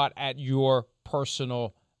more shot at your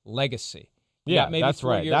personal legacy. Yeah, maybe that's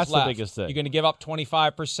 4 right. years That's left. the biggest thing. You're going to give up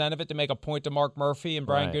 25% of it to make a point to Mark Murphy and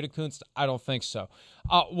Brian Right. Gutekunst? I don't think so.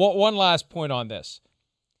 One last point on this.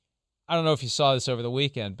 I don't know if you saw this over the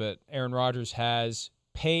weekend, but Aaron Rodgers has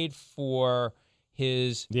paid for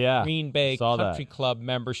his Green Bay Country Club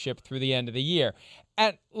membership through the end of the year.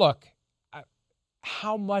 And look,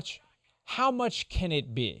 how much can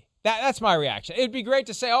it be? That's my reaction. It'd be great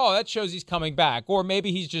to say, oh, that shows he's coming back, or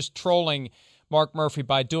maybe he's just trolling Mark Murphy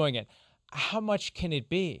by doing it. How much can it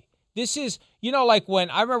be? This is, like when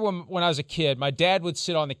I remember when I was a kid, my dad would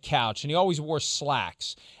sit on the couch and he always wore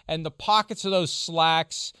slacks. And the pockets of those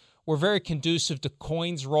slacks were very conducive to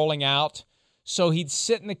coins rolling out. So he'd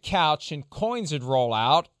sit in the couch and coins would roll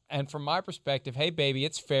out. And from my perspective, hey, baby,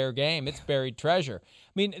 it's fair game. It's buried treasure.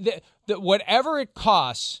 I mean, whatever it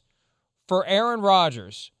costs for Aaron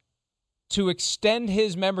Rodgers to extend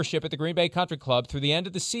his membership at the Green Bay Country Club through the end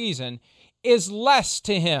of the season is less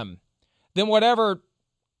to him than whatever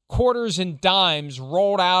quarters and dimes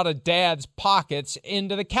rolled out of Dad's pockets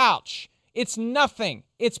into the couch. It's nothing.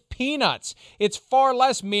 It's peanuts. It's far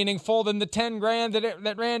less meaningful than the $10,000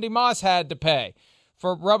 that Randy Moss had to pay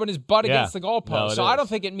for rubbing his butt against the goalpost. So I don't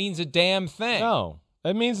think it means a damn thing. No,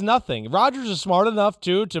 it means nothing. Rodgers is smart enough,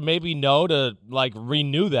 too, to maybe know to,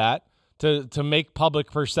 renew that, to make public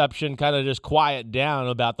perception kind of just quiet down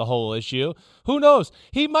about the whole issue. Who knows?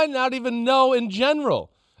 He might not even know in general.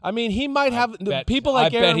 I mean, he might have people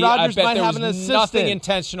like Aaron Rodgers might have an assistant. Nothing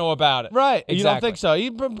intentional about it. Right. Exactly. You don't think so? He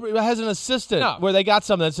has an assistant where they got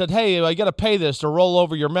something that said, hey, I got to pay this to roll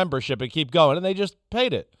over your membership and keep going. And they just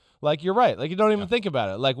paid it. You're right. You don't even think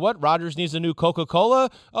about it. What? Rodgers needs a new Coca-Cola?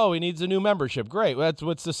 Oh, he needs a new membership. Great.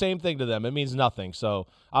 It's the same thing to them. It means nothing. So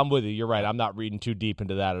I'm with you. You're right. I'm not reading too deep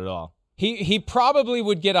into that at all. He probably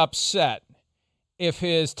would get upset if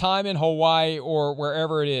his time in Hawaii or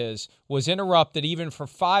wherever it is was interrupted even for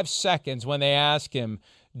 5 seconds when they ask him,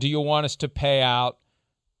 do you want us to pay out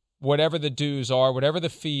whatever the dues are, whatever the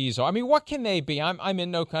fees are? I mean, what can they be? I'm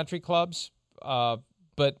in no country clubs, but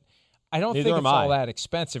I don't think it's all that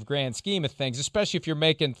expensive grand scheme of things, especially if you're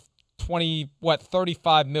making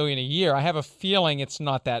 $35 million a year. I have a feeling it's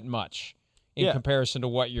not that much in comparison to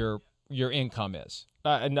what your income is.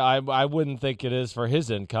 And I wouldn't think it is for his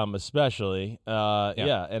income especially.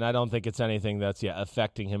 And I don't think it's anything that's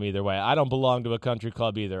affecting him either way. I don't belong to a country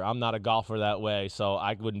club either. I'm not a golfer that way, so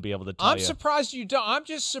I wouldn't be able to tell you. I'm surprised you don't. I'm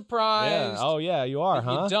just surprised. Yeah. Oh, yeah, you are,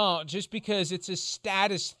 huh? You don't, just because it's a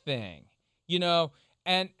status thing,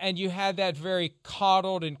 and you had that very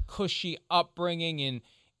coddled and cushy upbringing you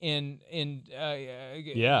live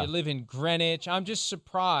in Greenwich. I'm just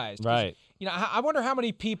surprised. Right. I wonder how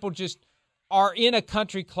many people just are in a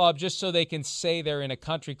country club just so they can say they're in a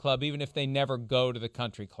country club, even if they never go to the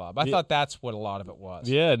country club. I thought that's what a lot of it was.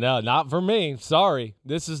 Yeah, no, not for me. Sorry.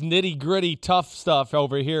 This is nitty-gritty, tough stuff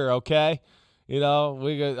over here, okay?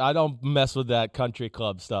 I don't mess with that country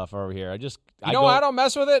club stuff over here. I don't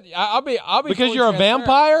mess with it. I'll be because you're a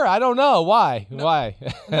vampire. I don't know why. No, why?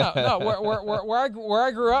 no. Where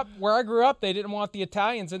I grew up, they didn't want the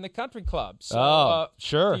Italians in the country club. So,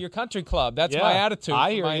 sure. Your country club. That's my attitude for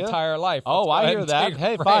my entire life. I hear that.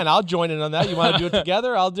 Hey, fine. I'll join in on that. You want to do it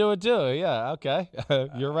together? I'll do it too. Yeah. Okay.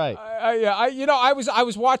 You're right. I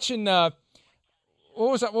was watching.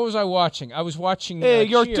 What was I watching? I was watching. Hey,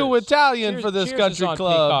 you're Cheers. Too Italian Cheers, for this Cheers country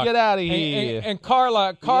club. Peacock. Get out of here. And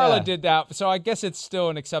Carla did that, so I guess it's still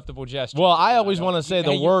an acceptable gesture. Well, I always want to say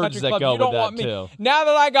the words that go with that too. Now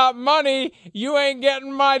that I got money, you ain't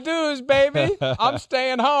getting my dues, baby. I'm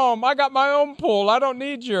staying home. I got my own pool. I don't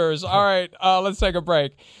need yours. All right, let's take a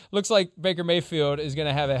break. Looks like Baker Mayfield is going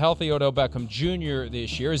to have a healthy Odell Beckham Jr.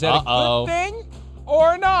 this year. Is that a good thing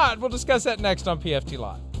or not? We'll discuss that next on PFT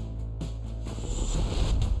Live.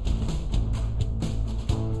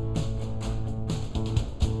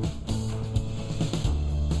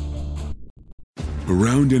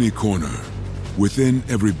 Around any corner, within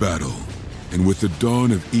every battle, and with the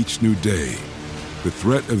dawn of each new day, the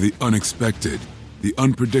threat of the unexpected, the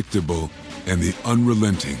unpredictable, and the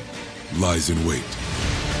unrelenting lies in wait.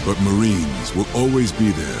 But Marines will always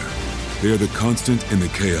be there. They are the constant in the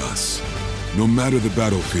chaos, No matter the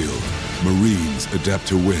battlefield, Marines adapt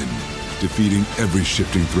to win, defeating every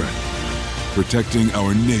shifting threat, protecting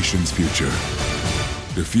our nation's future.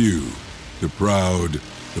 The few, the proud,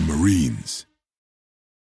 the Marines.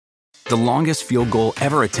 The longest field goal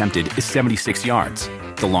ever attempted is 76 yards.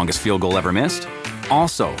 The longest field goal ever missed?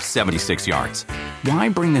 Also 76 yards. Why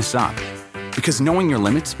bring this up? Because knowing your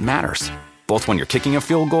limits matters, both when you're kicking a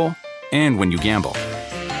field goal and when you gamble.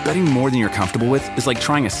 Betting more than you're comfortable with is like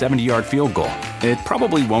trying a 70-yard field goal. It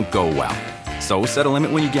probably won't go well. So set a limit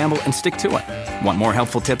when you gamble and stick to it. Want more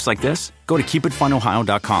helpful tips like this? Go to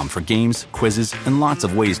keepitfunohio.com for games, quizzes, and lots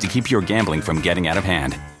of ways to keep your gambling from getting out of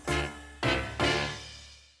hand.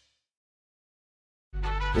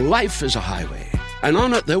 Life is a highway, and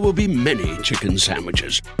on it there will be many chicken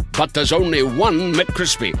sandwiches. But there's only one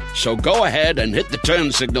McCrispy. So go ahead and hit the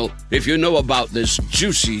turn signal if you know about this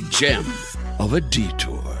juicy gem of a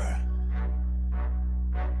detour.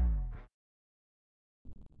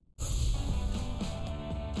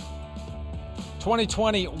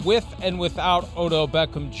 $2020 with and without Odell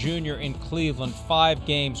Beckham Jr. in Cleveland. 5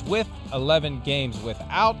 games with, 11 games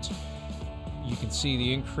without. You can see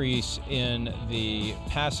the increase in the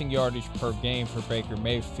passing yardage per game for Baker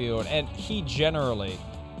Mayfield. And he generally,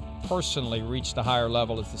 personally, reached a higher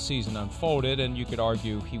level as the season unfolded. And you could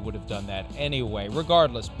argue he would have done that anyway.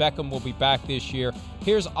 Regardless, Beckham will be back this year.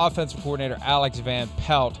 Here's offensive coordinator Alex Van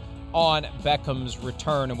Pelt on Beckham's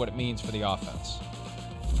return and what it means for the offense.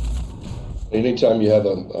 Anytime you have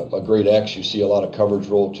a great X, you see a lot of coverage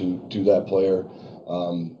roll to that player.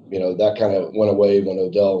 That kind of went away when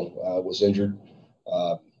Odell was injured.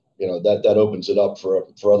 That opens it up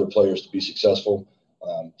for other players to be successful.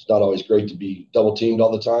 It's not always great to be double teamed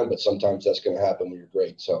all the time, but sometimes that's going to happen when you're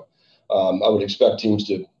great. So I would expect teams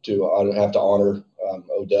to have to honor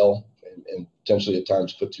Odell and potentially at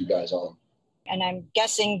times put 2 guys on him. And I'm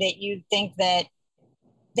guessing that you think that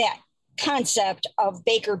concept of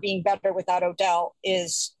Baker being better without Odell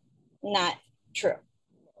is not true.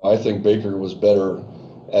 I think Baker was better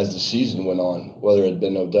as the season went on, whether it had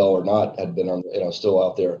been Odell or not, had been on, still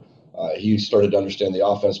out there. He started to understand the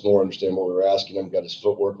offense more, understand what we were asking him, got his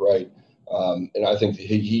footwork right. And I think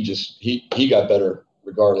he got better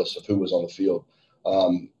regardless of who was on the field.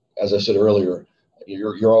 As I said earlier,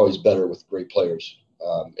 you're always better with great players.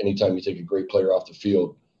 Anytime you take a great player off the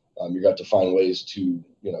field, you got to find ways to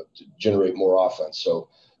generate more offense. So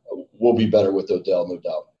we'll be better with Odell, no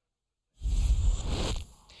doubt.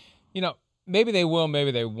 Maybe they will,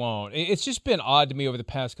 maybe they won't. It's just been odd to me over the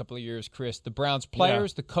past couple of years, Chris. The Browns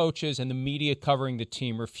players, the coaches, and the media covering the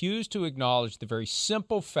team refuse to acknowledge the very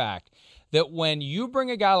simple fact that when you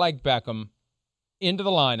bring a guy like Beckham into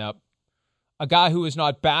the lineup, a guy who is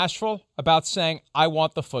not bashful about saying, I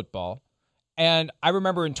want the football. And I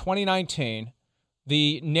remember in 2019,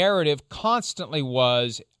 the narrative constantly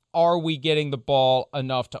was, are we getting the ball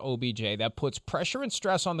enough to OBJ? That puts pressure and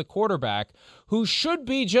stress on the quarterback, who should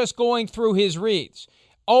be just going through his reads.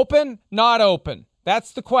 Open, not open.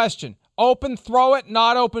 That's the question. Open, throw it.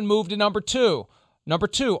 Not open, move to number 2. Number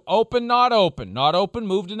 2, open, not open. Not open,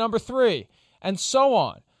 move to number 3. And so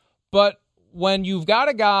on. But when you've got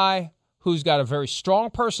a guy who's got a very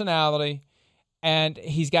strong personality, and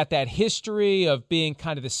he's got that history of being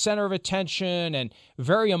kind of the center of attention and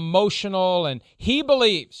very emotional. And he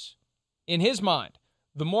believes, in his mind,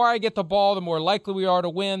 the more I get the ball, the more likely we are to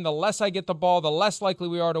win. The less I get the ball, the less likely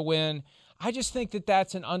we are to win. I just think that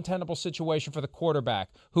that's an untenable situation for the quarterback,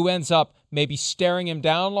 who ends up maybe staring him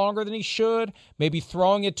down longer than he should, maybe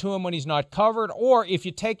throwing it to him when he's not covered, or if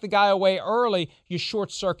you take the guy away early, you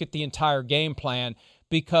short-circuit the entire game plan,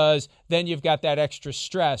 because then you've got that extra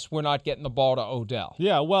stress. We're not getting the ball to Odell.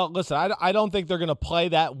 Yeah, well, listen, I don't think they're going to play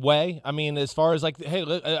that way. I mean, as far as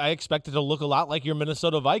I expect it to look a lot like your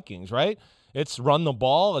Minnesota Vikings, right? It's run the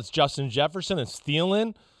ball. It's Justin Jefferson. It's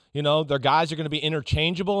Thielen. Their guys are going to be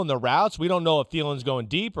interchangeable in the routes. We don't know if Thielen's going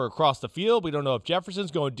deep or across the field. We don't know if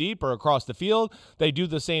Jefferson's going deep or across the field. They do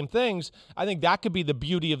the same things. I think that could be the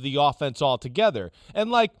beauty of the offense altogether.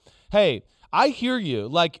 And, hey, I hear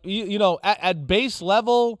you. At base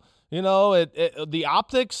level, the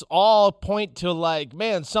optics all point to,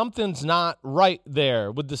 man, something's not right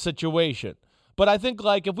there with the situation. But I think,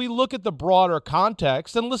 if we look at the broader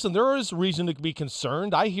context, and listen, there is reason to be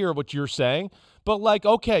concerned. I hear what you're saying. But,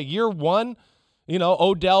 okay, year one,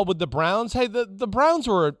 Odell with the Browns. Hey, the Browns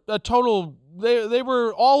were a total – they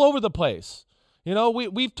were all over the place.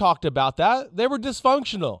 We've talked about that. They were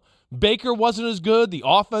dysfunctional. Baker wasn't as good. The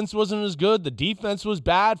offense wasn't as good. The defense was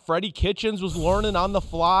bad. Freddie Kitchens was learning on the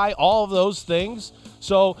fly, all of those things.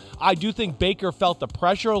 So I do think Baker felt the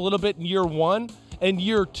pressure a little bit in year one. And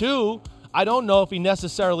year two, I don't know if he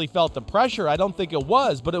necessarily felt the pressure. I don't think it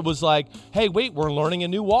was, but it was like, hey, wait, we're learning a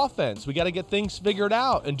new offense. We got to get things figured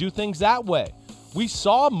out and do things that way. We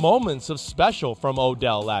saw moments of special from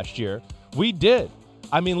Odell last year. We did.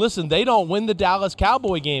 I mean, listen, they don't win the Dallas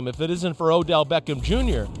Cowboy game if it isn't for Odell Beckham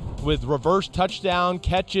Jr. with reverse touchdown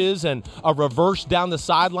catches and a reverse down the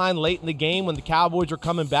sideline late in the game when the Cowboys were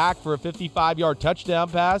coming back for a 55-yard touchdown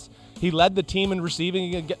pass. He led the team in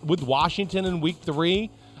receiving with Washington in Week 3.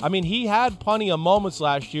 I mean, he had plenty of moments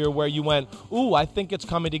last year where you went, ooh, I think it's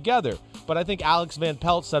coming together. But I think Alex Van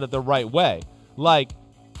Pelt said it the right way. Like,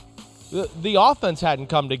 the offense hadn't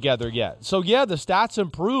come together yet. So, yeah, the stats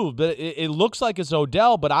improved, but it looks like it's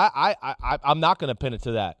Odell, but I'm not going to pin it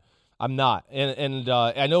to that. I'm not. And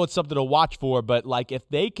I know it's something to watch for, but, like, if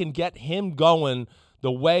they can get him going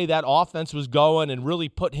the way that offense was going and really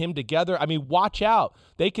put him together, I mean, watch out.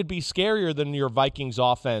 They could be scarier than your Vikings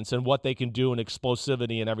offense and what they can do in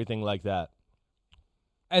explosivity and everything like that.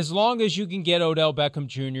 As long as you can get Odell Beckham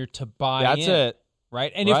Jr. to buy in. That's it.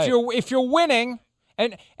 Right? And right. if you're winning,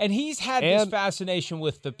 and he's had this fascination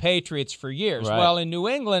with the Patriots for years. Right. Well, in New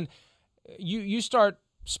England, you start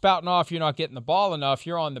spouting off you're not getting the ball enough,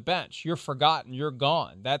 you're on the bench. You're forgotten. You're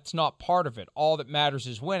gone. That's not part of it. All that matters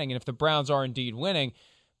is winning. And if the Browns are indeed winning,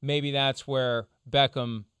 maybe that's where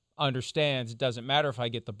Beckham understands it doesn't matter if I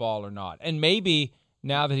get the ball or not. And maybe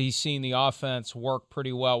now that he's seen the offense work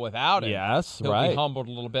pretty well without him, he'll be humbled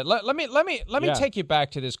a little bit. Let me take you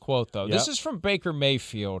back to this quote, though. Yep. This is from Baker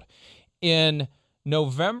Mayfield in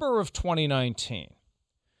November of 2019.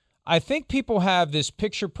 I think people have this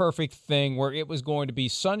picture-perfect thing where it was going to be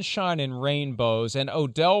sunshine and rainbows, and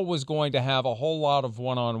Odell was going to have a whole lot of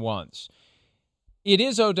one-on-ones. It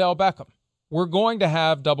is Odell Beckham. We're going to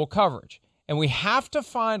have double coverage, and we have to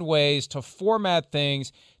find ways to format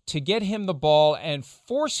things to get him the ball and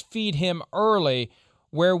force-feed him early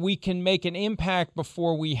where we can make an impact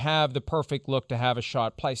before we have the perfect look to have a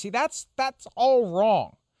shot play. See, that's all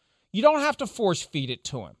wrong. You don't have to force-feed it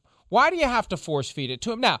to him. Why do you have to force-feed it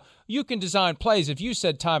to him? Now, you can design plays. If you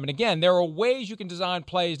said time and again, there are ways you can design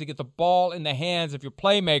plays to get the ball in the hands of your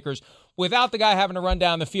playmakers without the guy having to run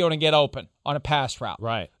down the field and get open on a pass route.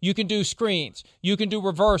 Right. You can do screens. You can do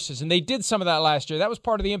reverses, and they did some of that last year. That was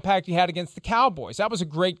part of the impact he had against the Cowboys. That was a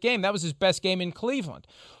great game. That was his best game in Cleveland.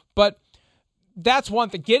 But that's one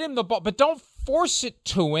thing. Get him the ball, but don't force it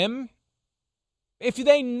to him. If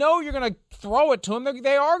they know you're going to throw it to him,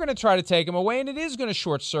 they are going to try to take him away, and it is going to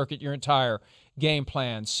short-circuit your entire game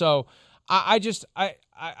plan. So I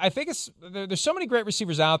think there's so many great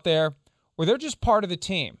receivers out there where they're just part of the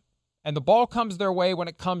team, and the ball comes their way when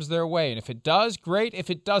it comes their way. And if it does, great.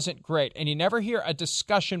 If it doesn't, great. And you never hear a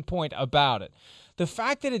discussion point about it. The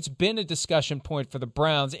fact that it's been a discussion point for the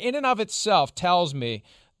Browns in and of itself tells me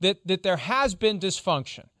that there has been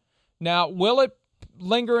dysfunction. Now, will it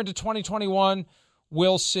linger into 2021?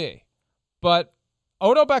 We'll see. But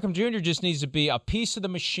Odell Beckham Jr. just needs to be a piece of the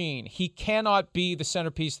machine. He cannot be the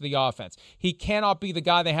centerpiece of the offense. He cannot be the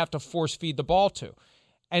guy they have to force feed the ball to.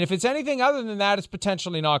 And if it's anything other than that, it's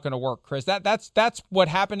potentially not going to work, Chris. That's what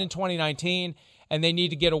happened in 2019, and they need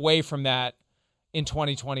to get away from that in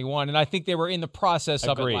 2021. And I think they were in the process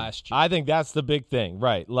of it last year. I think that's the big thing,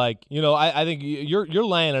 right? Like, I think you're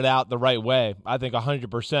laying it out the right way. I think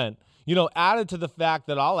 100%. Added to the fact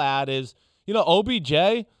that I'll add is, OBJ,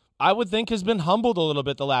 I would think, has been humbled a little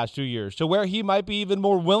bit the last 2 years to where he might be even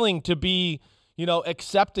more willing to be,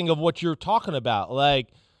 accepting of what you're talking about. Like,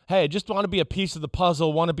 hey, I just want to be a piece of the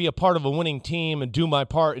puzzle, want to be a part of a winning team and do my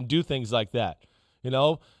part and do things like that.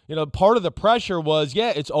 Part of the pressure was,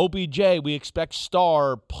 it's OBJ. We expect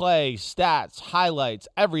star, play, stats, highlights,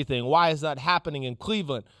 everything. Why is that happening in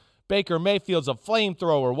Cleveland? Baker Mayfield's a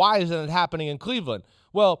flamethrower. Why isn't it happening in Cleveland?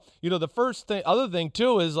 Well, the other thing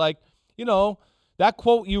too is like, that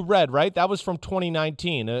quote you read, right? That was from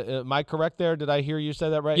 2019. Am I correct there? Did I hear you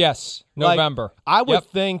say that right? Yes, November. I would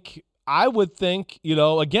think,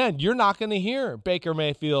 again, you're not going to hear Baker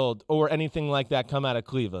Mayfield or anything like that come out of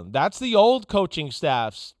Cleveland. That's the old coaching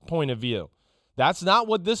staff's point of view. That's not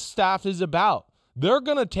what this staff is about. They're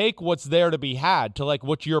going to take what's there to be had to like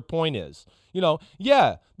what your point is. They're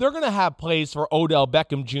going to have plays for Odell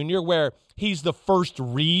Beckham Jr. where he's the first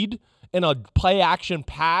read in a play-action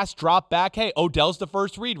pass, drop back. Hey, Odell's the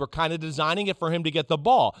first read. We're kind of designing it for him to get the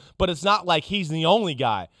ball. But it's not like he's the only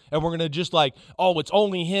guy. And we're going to just like, it's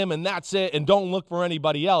only him and that's it, and don't look for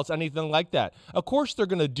anybody else, anything like that. Of course they're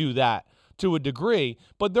going to do that to a degree,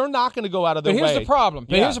 but they're not going to go out of their way. Here's the problem.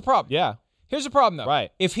 Here's the problem. Yeah. Here's the problem, though.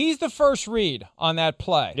 Right. If he's the first read on that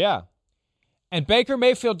play, and Baker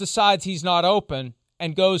Mayfield decides he's not open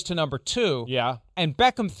and goes to number 2, and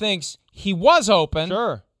Beckham thinks he was open,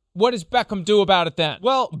 sure, what does Beckham do about it then?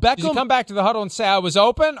 Well, Beckham... Does he come back to the huddle and say, I was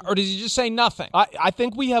open, or does he just say nothing? I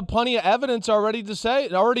think we have plenty of evidence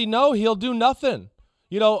already know he'll do nothing.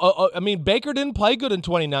 Baker didn't play good in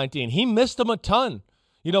 2019. He missed them a ton.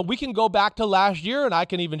 We can go back to last year, and I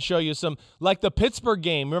can even show you some, like the Pittsburgh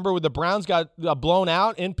game. Remember when the Browns got blown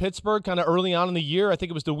out in Pittsburgh kind of early on in the year? I think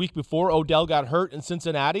it was the week before Odell got hurt in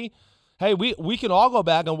Cincinnati. Hey, we can all go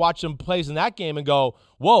back and watch some plays in that game and go,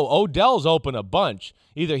 whoa, Odell's open a bunch.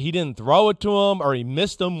 Either he didn't throw it to him or he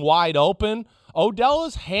missed him wide open. Odell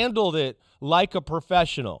has handled it like a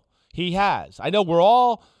professional. He has. I know we're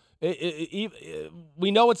all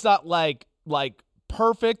we know it's not like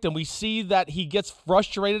perfect, and we see that he gets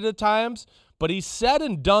frustrated at times, but he's said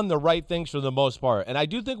and done the right things for the most part. And I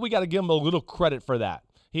do think we got to give him a little credit for that.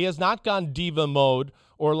 He has not gone diva mode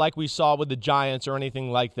or like we saw with the Giants or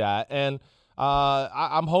anything like that. And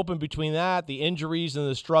I'm hoping between that, the injuries and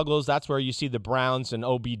the struggles, that's where you see the Browns and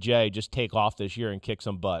OBJ just take off this year and kick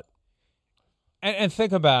some butt. And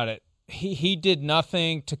think about it. He did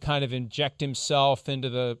nothing to kind of inject himself into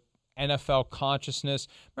the NFL consciousness.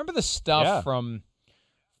 Remember the stuff from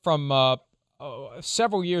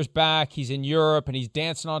several years back? He's in Europe and he's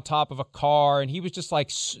dancing on top of a car, and he was just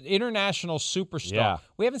like international superstar. Yeah.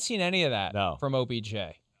 We haven't seen any of that from OBJ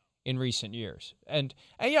in recent years. And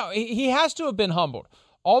he has to have been humbled.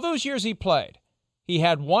 All those years he played, he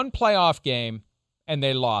had one playoff game and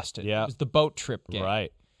they lost it. Yeah. It was the boat trip game.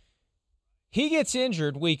 Right. He gets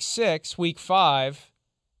injured week 6, week 5.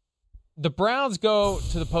 The Browns go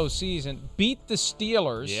to the postseason, beat the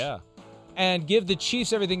Steelers, and give the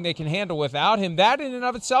Chiefs everything they can handle without him. That in and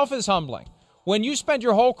of itself is humbling. When you spend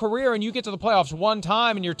your whole career and you get to the playoffs one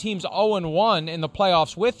time and your team's 0-1 in the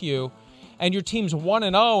playoffs with you, and your team's 1-0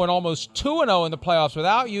 and almost 2-0 in the playoffs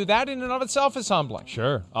without you, that in and of itself is humbling.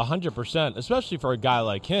 Sure, 100%, especially for a guy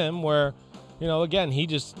like him where, again,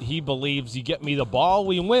 he believes you get me the ball,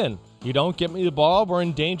 we win. You don't get me the ball, we're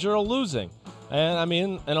in danger of losing. And, I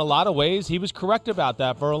mean, in a lot of ways, he was correct about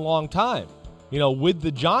that for a long time. With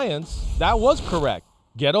the Giants, that was correct.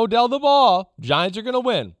 Get Odell the ball, Giants are going to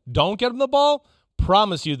win. Don't get him the ball,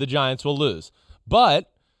 promise you the Giants will lose. But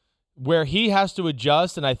where he has to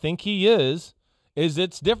adjust, and I think he is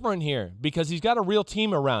it's different here because he's got a real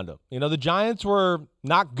team around him. The Giants were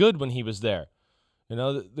not good when he was there.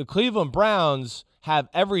 The Cleveland Browns have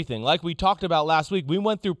everything. Like we talked about last week, we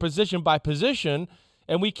went through position by position,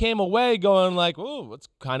 and we came away going like, oh, it's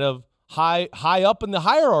kind of high up in the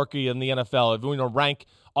hierarchy in the NFL. If we rank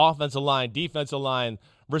offensive line, defensive line,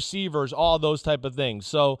 receivers, all those type of things.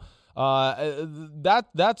 So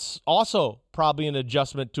that's also probably an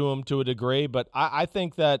adjustment to him to a degree. But I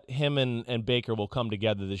think that him and Baker will come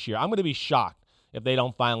together this year. I'm going to be shocked if they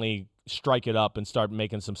don't finally strike it up and start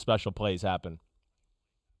making some special plays happen.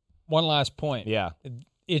 One last point. Yeah.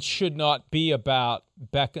 It should not be about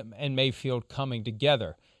Beckham and Mayfield coming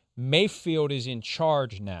together. Mayfield is in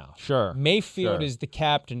charge now. Sure. Mayfield is the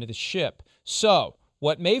captain of the ship. So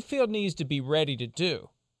what Mayfield needs to be ready to do,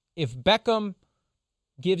 if Beckham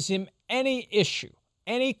gives him any issue,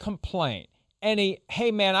 any complaint,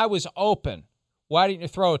 hey, man, I was open, why didn't you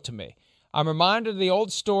throw it to me? I'm reminded of the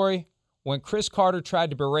old story when Chris Carter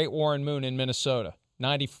tried to berate Warren Moon in Minnesota,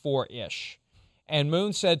 94-ish. And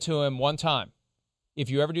Moon said to him one time, if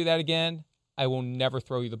you ever do that again, I will never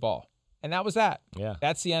throw you the ball. And that was that. Yeah.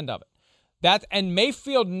 That's the end of it. And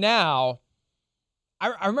Mayfield now,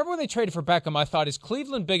 I remember when they traded for Beckham, I thought, is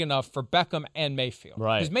Cleveland big enough for Beckham and Mayfield?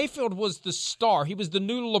 Right. Because Mayfield was the star. He was the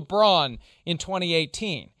new LeBron in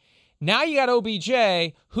 2018. Now you got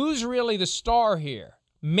OBJ. Who's really the star here?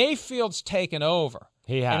 Mayfield's taken over.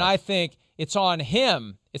 He has. And I think it's on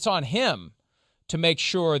him. It's on him to make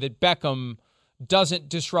sure that Beckham doesn't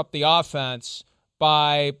disrupt the offense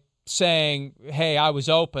by saying, hey, I was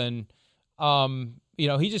open.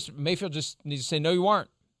 Mayfield just needs to say, no, you weren't.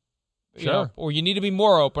 Sure. Or you need to be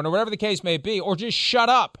more open, or whatever the case may be, or just shut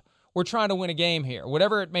up. We're trying to win a game here.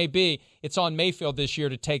 Whatever it may be, it's on Mayfield this year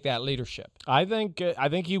to take that leadership. I think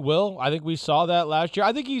he will. I think we saw that last year.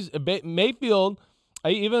 I think Mayfield.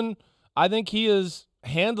 I think he has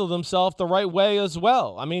handled himself the right way as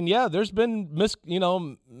well. I mean, yeah, there's been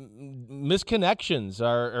misconnections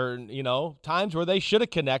or times where they should have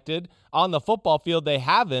connected on the football field. They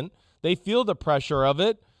haven't. They feel the pressure of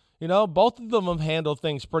it. Both of them have handled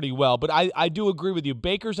things pretty well. But I do agree with you.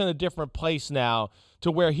 Baker's in a different place now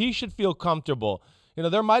to where he should feel comfortable.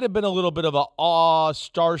 There might have been a little bit of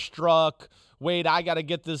starstruck, wait, I got to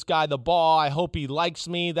get this guy the ball. I hope he likes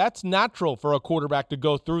me. That's natural for a quarterback to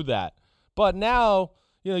go through that. But now,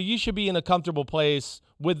 you should be in a comfortable place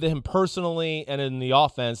with him personally and in the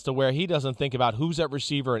offense to where he doesn't think about who's at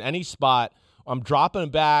receiver in any spot I'm dropping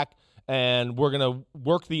back, and we're going to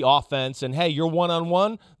work the offense, and, hey, you're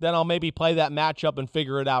one-on-one, then I'll maybe play that matchup and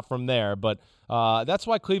figure it out from there. But that's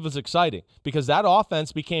why Cleveland's exciting, because that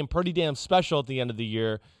offense became pretty damn special at the end of the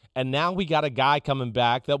year, and now we got a guy coming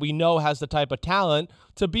back that we know has the type of talent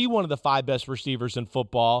to be one of the 5 best receivers in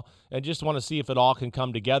football, and just want to see if it all can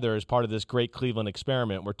come together as part of this great Cleveland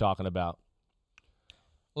experiment we're talking about.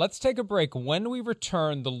 Let's take a break. When we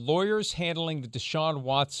return, the lawyers handling the Deshaun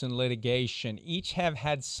Watson litigation each have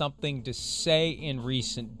had something to say in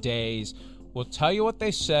recent days. We'll tell you what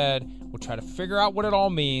they said. We'll try to figure out what it all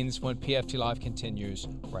means when PFT Live continues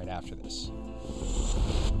right after this.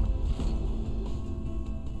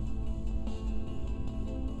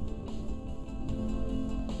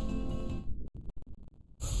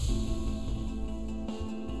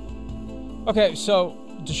 Okay, so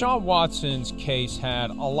Deshaun Watson's case had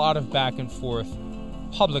a lot of back and forth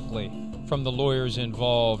publicly from the lawyers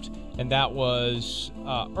involved, and that was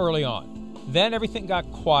early on. Then everything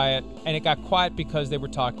got quiet, and it got quiet because they were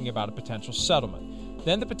talking about a potential settlement.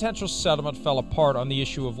 Then the potential settlement fell apart on the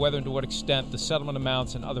issue of whether and to what extent the settlement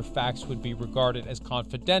amounts and other facts would be regarded as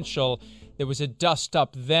confidential. There was a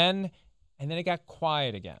dust-up then, and then it got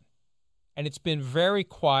quiet again. And it's been very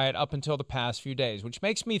quiet up until the past few days, which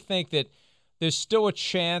makes me think that there's still a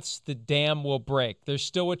chance the dam will break. There's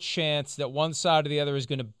still a chance that one side or the other is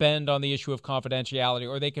going to bend on the issue of confidentiality,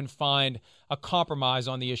 or they can find a compromise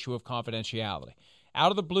on the issue of confidentiality.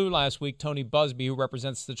 Out of the blue last week, Tony Buzbee, who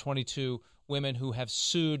represents the 22 women who have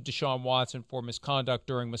sued Deshaun Watson for misconduct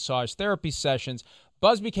during massage therapy sessions,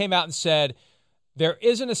 Buzbee came out and said there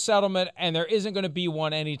isn't a settlement and there isn't going to be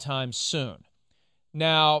one anytime soon.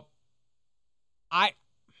 Now,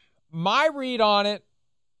 my read on it,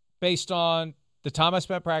 based on the time I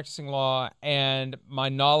spent practicing law and my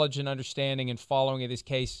knowledge and understanding and following of this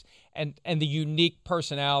case and the unique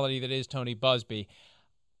personality that is Tony Buzbee,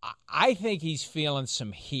 I think he's feeling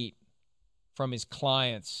some heat from his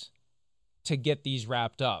clients to get these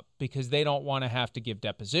wrapped up because they don't want to have to give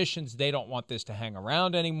depositions. They don't want this to hang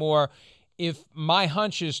around anymore. If my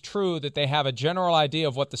hunch is true that they have a general idea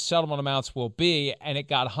of what the settlement amounts will be and it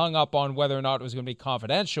got hung up on whether or not it was going to be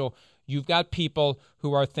confidential, you've got people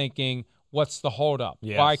who are thinking, what's the holdup?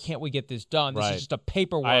 Yes. Why can't we get this done? This is just a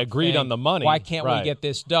paperwork I agreed thing. On the money. Why can't we get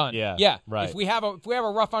this done? Yeah. Right. If we have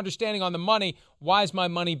a rough understanding on the money, why is my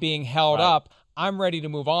money being held up? I'm ready to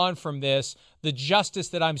move on from this. The justice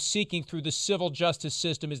that I'm seeking through the civil justice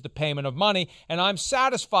system is the payment of money, and I'm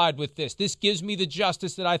satisfied with this. This gives me the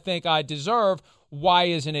justice that I think I deserve. Why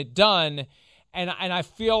isn't it done? And I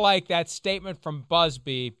feel like that statement from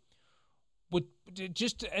Buzbee would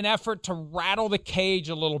just an effort to rattle the cage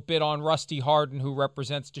a little bit on Rusty Hardin, who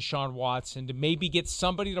represents Deshaun Watson, to maybe get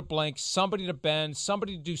somebody to blink, somebody to bend,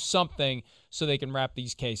 somebody to do something so they can wrap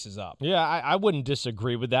these cases up. Yeah, I wouldn't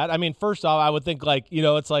disagree with that. I mean, first off, I would think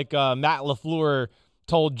it's like Matt LaFleur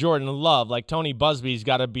told Jordan Love, like Tony Buzbee's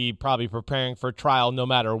got to be probably preparing for trial no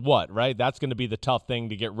matter what, right? That's going to be the tough thing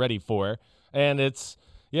to get ready for. And it's,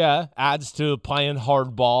 adds to playing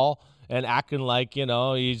hardball and acting like,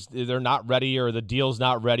 they're not ready or the deal's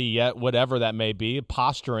not ready yet, whatever that may be,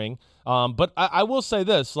 posturing. But I will say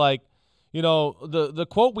this, the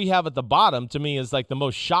quote we have at the bottom to me is like the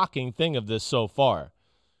most shocking thing of this so far.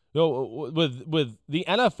 With the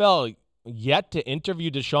NFL yet to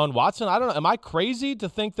interview Deshaun Watson, I don't know, am I crazy to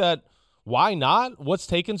think that why not? What's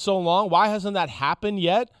taken so long? Why hasn't that happened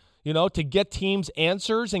yet? To get teams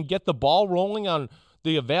answers and get the ball rolling on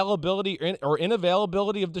the availability or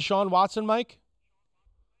inavailability of Deshaun Watson, Mike?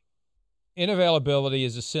 Inavailability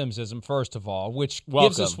is a Simsism, first of all, which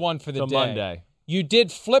gives us one for the day. Monday. You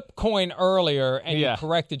did flip coin earlier, and you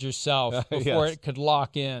corrected yourself before it could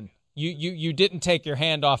lock in. You didn't take your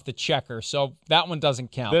hand off the checker, so that one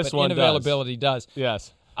doesn't count. This but one inavailability does.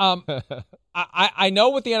 Yes. I know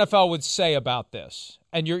what the NFL would say about this,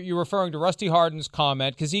 and you're referring to Rusty Hardin's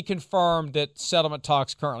comment because he confirmed that settlement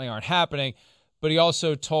talks currently aren't happening. But he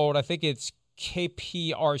also told, I think it's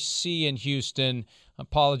KPRC in Houston,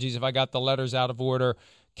 apologies if I got the letters out of order,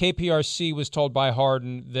 KPRC was told by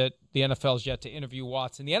Hardin that the NFL is yet to interview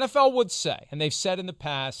Watson. The NFL would say, and they've said in the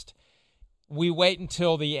past, we wait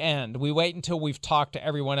until the end. We wait until we've talked to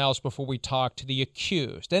everyone else before we talk to the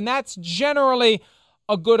accused. And that's generally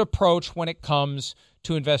a good approach when it comes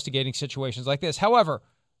to investigating situations like this. However,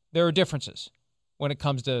 there are differences when it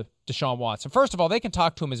comes to Deshaun Watson. First of all, they can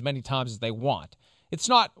talk to him as many times as they want. It's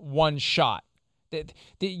not one shot.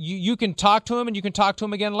 You can talk to him and you can talk to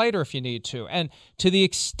him again later if you need to. And to the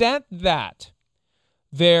extent that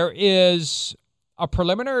there is a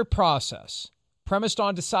preliminary process premised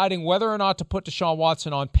on deciding whether or not to put Deshaun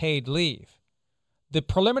Watson on paid leave, the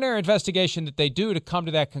preliminary investigation that they do to come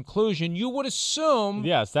to that conclusion, you would assume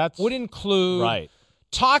would include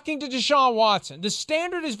talking to Deshaun Watson. The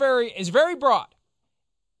standard is very broad.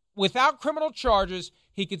 Without criminal charges,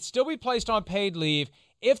 he could still be placed on paid leave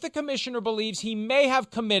if the commissioner believes he may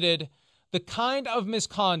have committed the kind of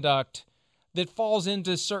misconduct that falls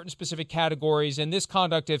into certain specific categories. And this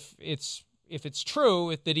conduct, if it's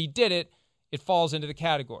true, that he did it, it falls into the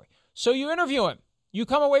category. So you interview him. You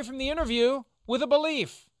come away from the interview with a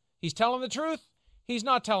belief. He's telling the truth. He's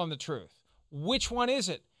not telling the truth. Which one is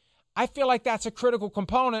it? I feel like that's a critical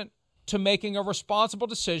component to making a responsible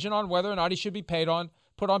decision on whether or not he should be put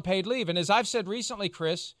on paid leave. And as I've said recently,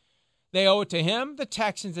 Chris, they owe it to him, the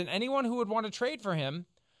Texans, and anyone who would want to trade for him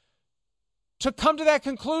to come to that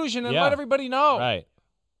conclusion and let everybody know.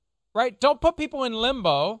 Right? Don't put people in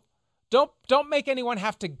limbo. Don't make anyone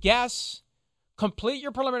have to guess. Complete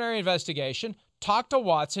your preliminary investigation. Talk to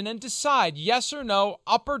Watson and decide yes or no,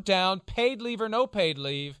 up or down, paid leave or no paid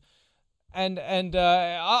leave. And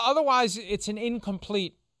otherwise, it's an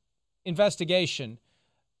incomplete investigation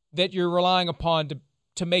that you're relying upon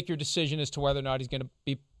to make your decision as to whether or not he's going to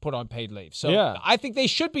be put on paid leave. So I think they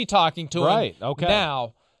should be talking to him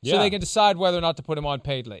now so they can decide whether or not to put him on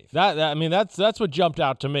paid leave. That's what jumped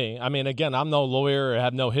out to me. I mean, again, I'm no lawyer or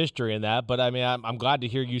have no history in that, but I mean, I'm glad to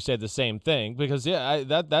hear you say the same thing because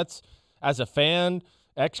that's as a fan,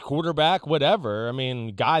 ex-quarterback, whatever. I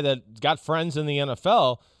mean, guy that got friends in the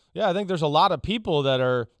NFL. Yeah, I think there's a lot of people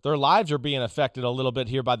that their lives are being affected a little bit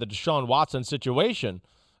here by the Deshaun Watson situation.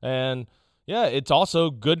 And, yeah, it's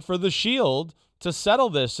also good for the Shield to settle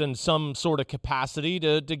this in some sort of capacity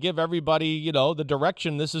to give everybody, the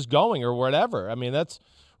direction this is going or whatever. I mean, that's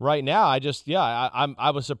right now.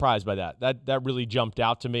 I was surprised by that. That really jumped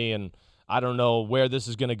out to me, and I don't know where this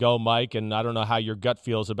is going to go, Mike, and I don't know how your gut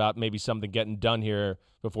feels about maybe something getting done here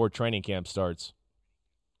before training camp starts.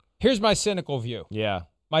 Here's my cynical view. Yeah.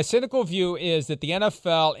 My cynical view is that the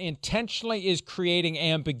NFL intentionally is creating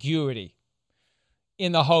ambiguity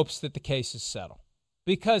in the hopes that the cases settle.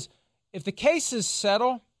 Because if the cases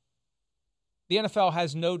settle, the NFL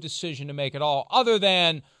has no decision to make at all other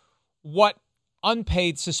than what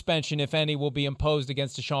unpaid suspension, if any, will be imposed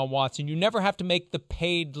against Deshaun Watson. You never have to make the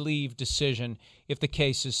paid leave decision if the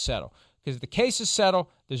cases settle. Because if the cases settle,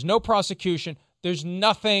 there's no prosecution, there's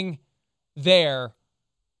nothing there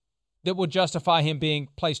that would justify him being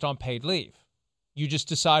placed on paid leave. You just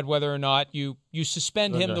decide whether or not you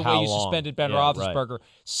suspend him the way you suspended Ben Roethlisberger.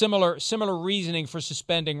 Right. Similar reasoning for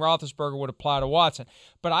suspending Roethlisberger would apply to Watson.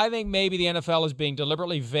 But I think maybe the NFL is being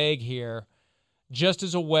deliberately vague here just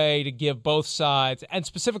as a way to give both sides, and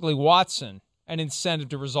specifically Watson, an incentive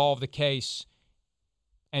to resolve the case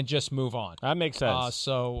and just move on. That makes sense.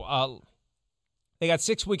 They got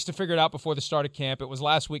 6 weeks to figure it out before the start of camp. It was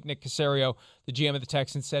last week Nick Caserio, the GM of the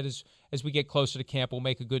Texans, said as we get closer to camp, we'll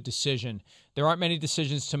make a good decision. There aren't many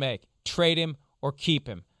decisions to make. Trade him or keep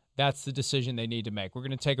him. That's the decision they need to make. We're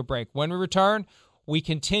going to take a break. When we return, we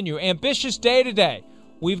continue. Ambitious day today.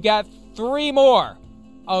 We've got 3 more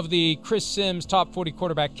of the Chris Sims Top 40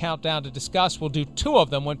 Quarterback Countdown to discuss. We'll do 2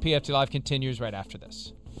 of them when PFT Live continues right after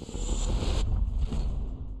this.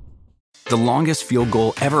 The longest field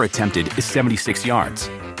goal ever attempted is 76 yards.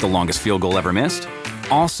 The longest field goal ever missed?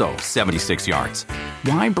 Also 76 yards.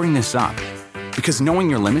 Why bring this up? Because knowing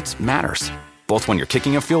your limits matters, both when you're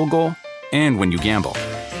kicking a field goal and when you gamble.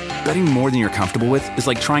 Betting more than you're comfortable with is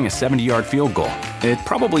like trying a 70-yard field goal. It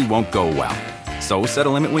probably won't go well. So set a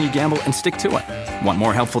limit when you gamble and stick to it. Want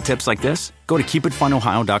more helpful tips like this? Go to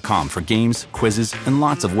keepitfunohio.com for games, quizzes, and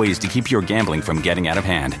lots of ways to keep your gambling from getting out of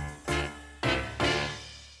hand.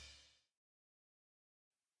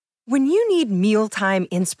 When you need mealtime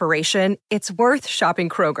inspiration, it's worth shopping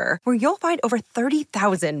Kroger, where you'll find over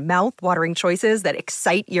 30,000 mouth-watering choices that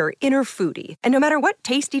excite your inner foodie. And no matter what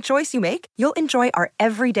tasty choice you make, you'll enjoy our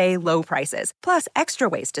everyday low prices, plus extra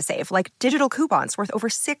ways to save, like digital coupons worth over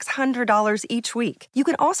 $600 each week. You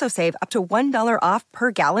can also save up to $1 off per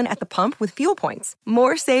gallon at the pump with fuel points.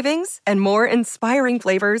 More savings and more inspiring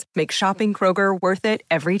flavors make shopping Kroger worth it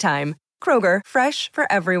every time. Kroger, fresh for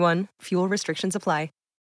everyone. Fuel restrictions apply.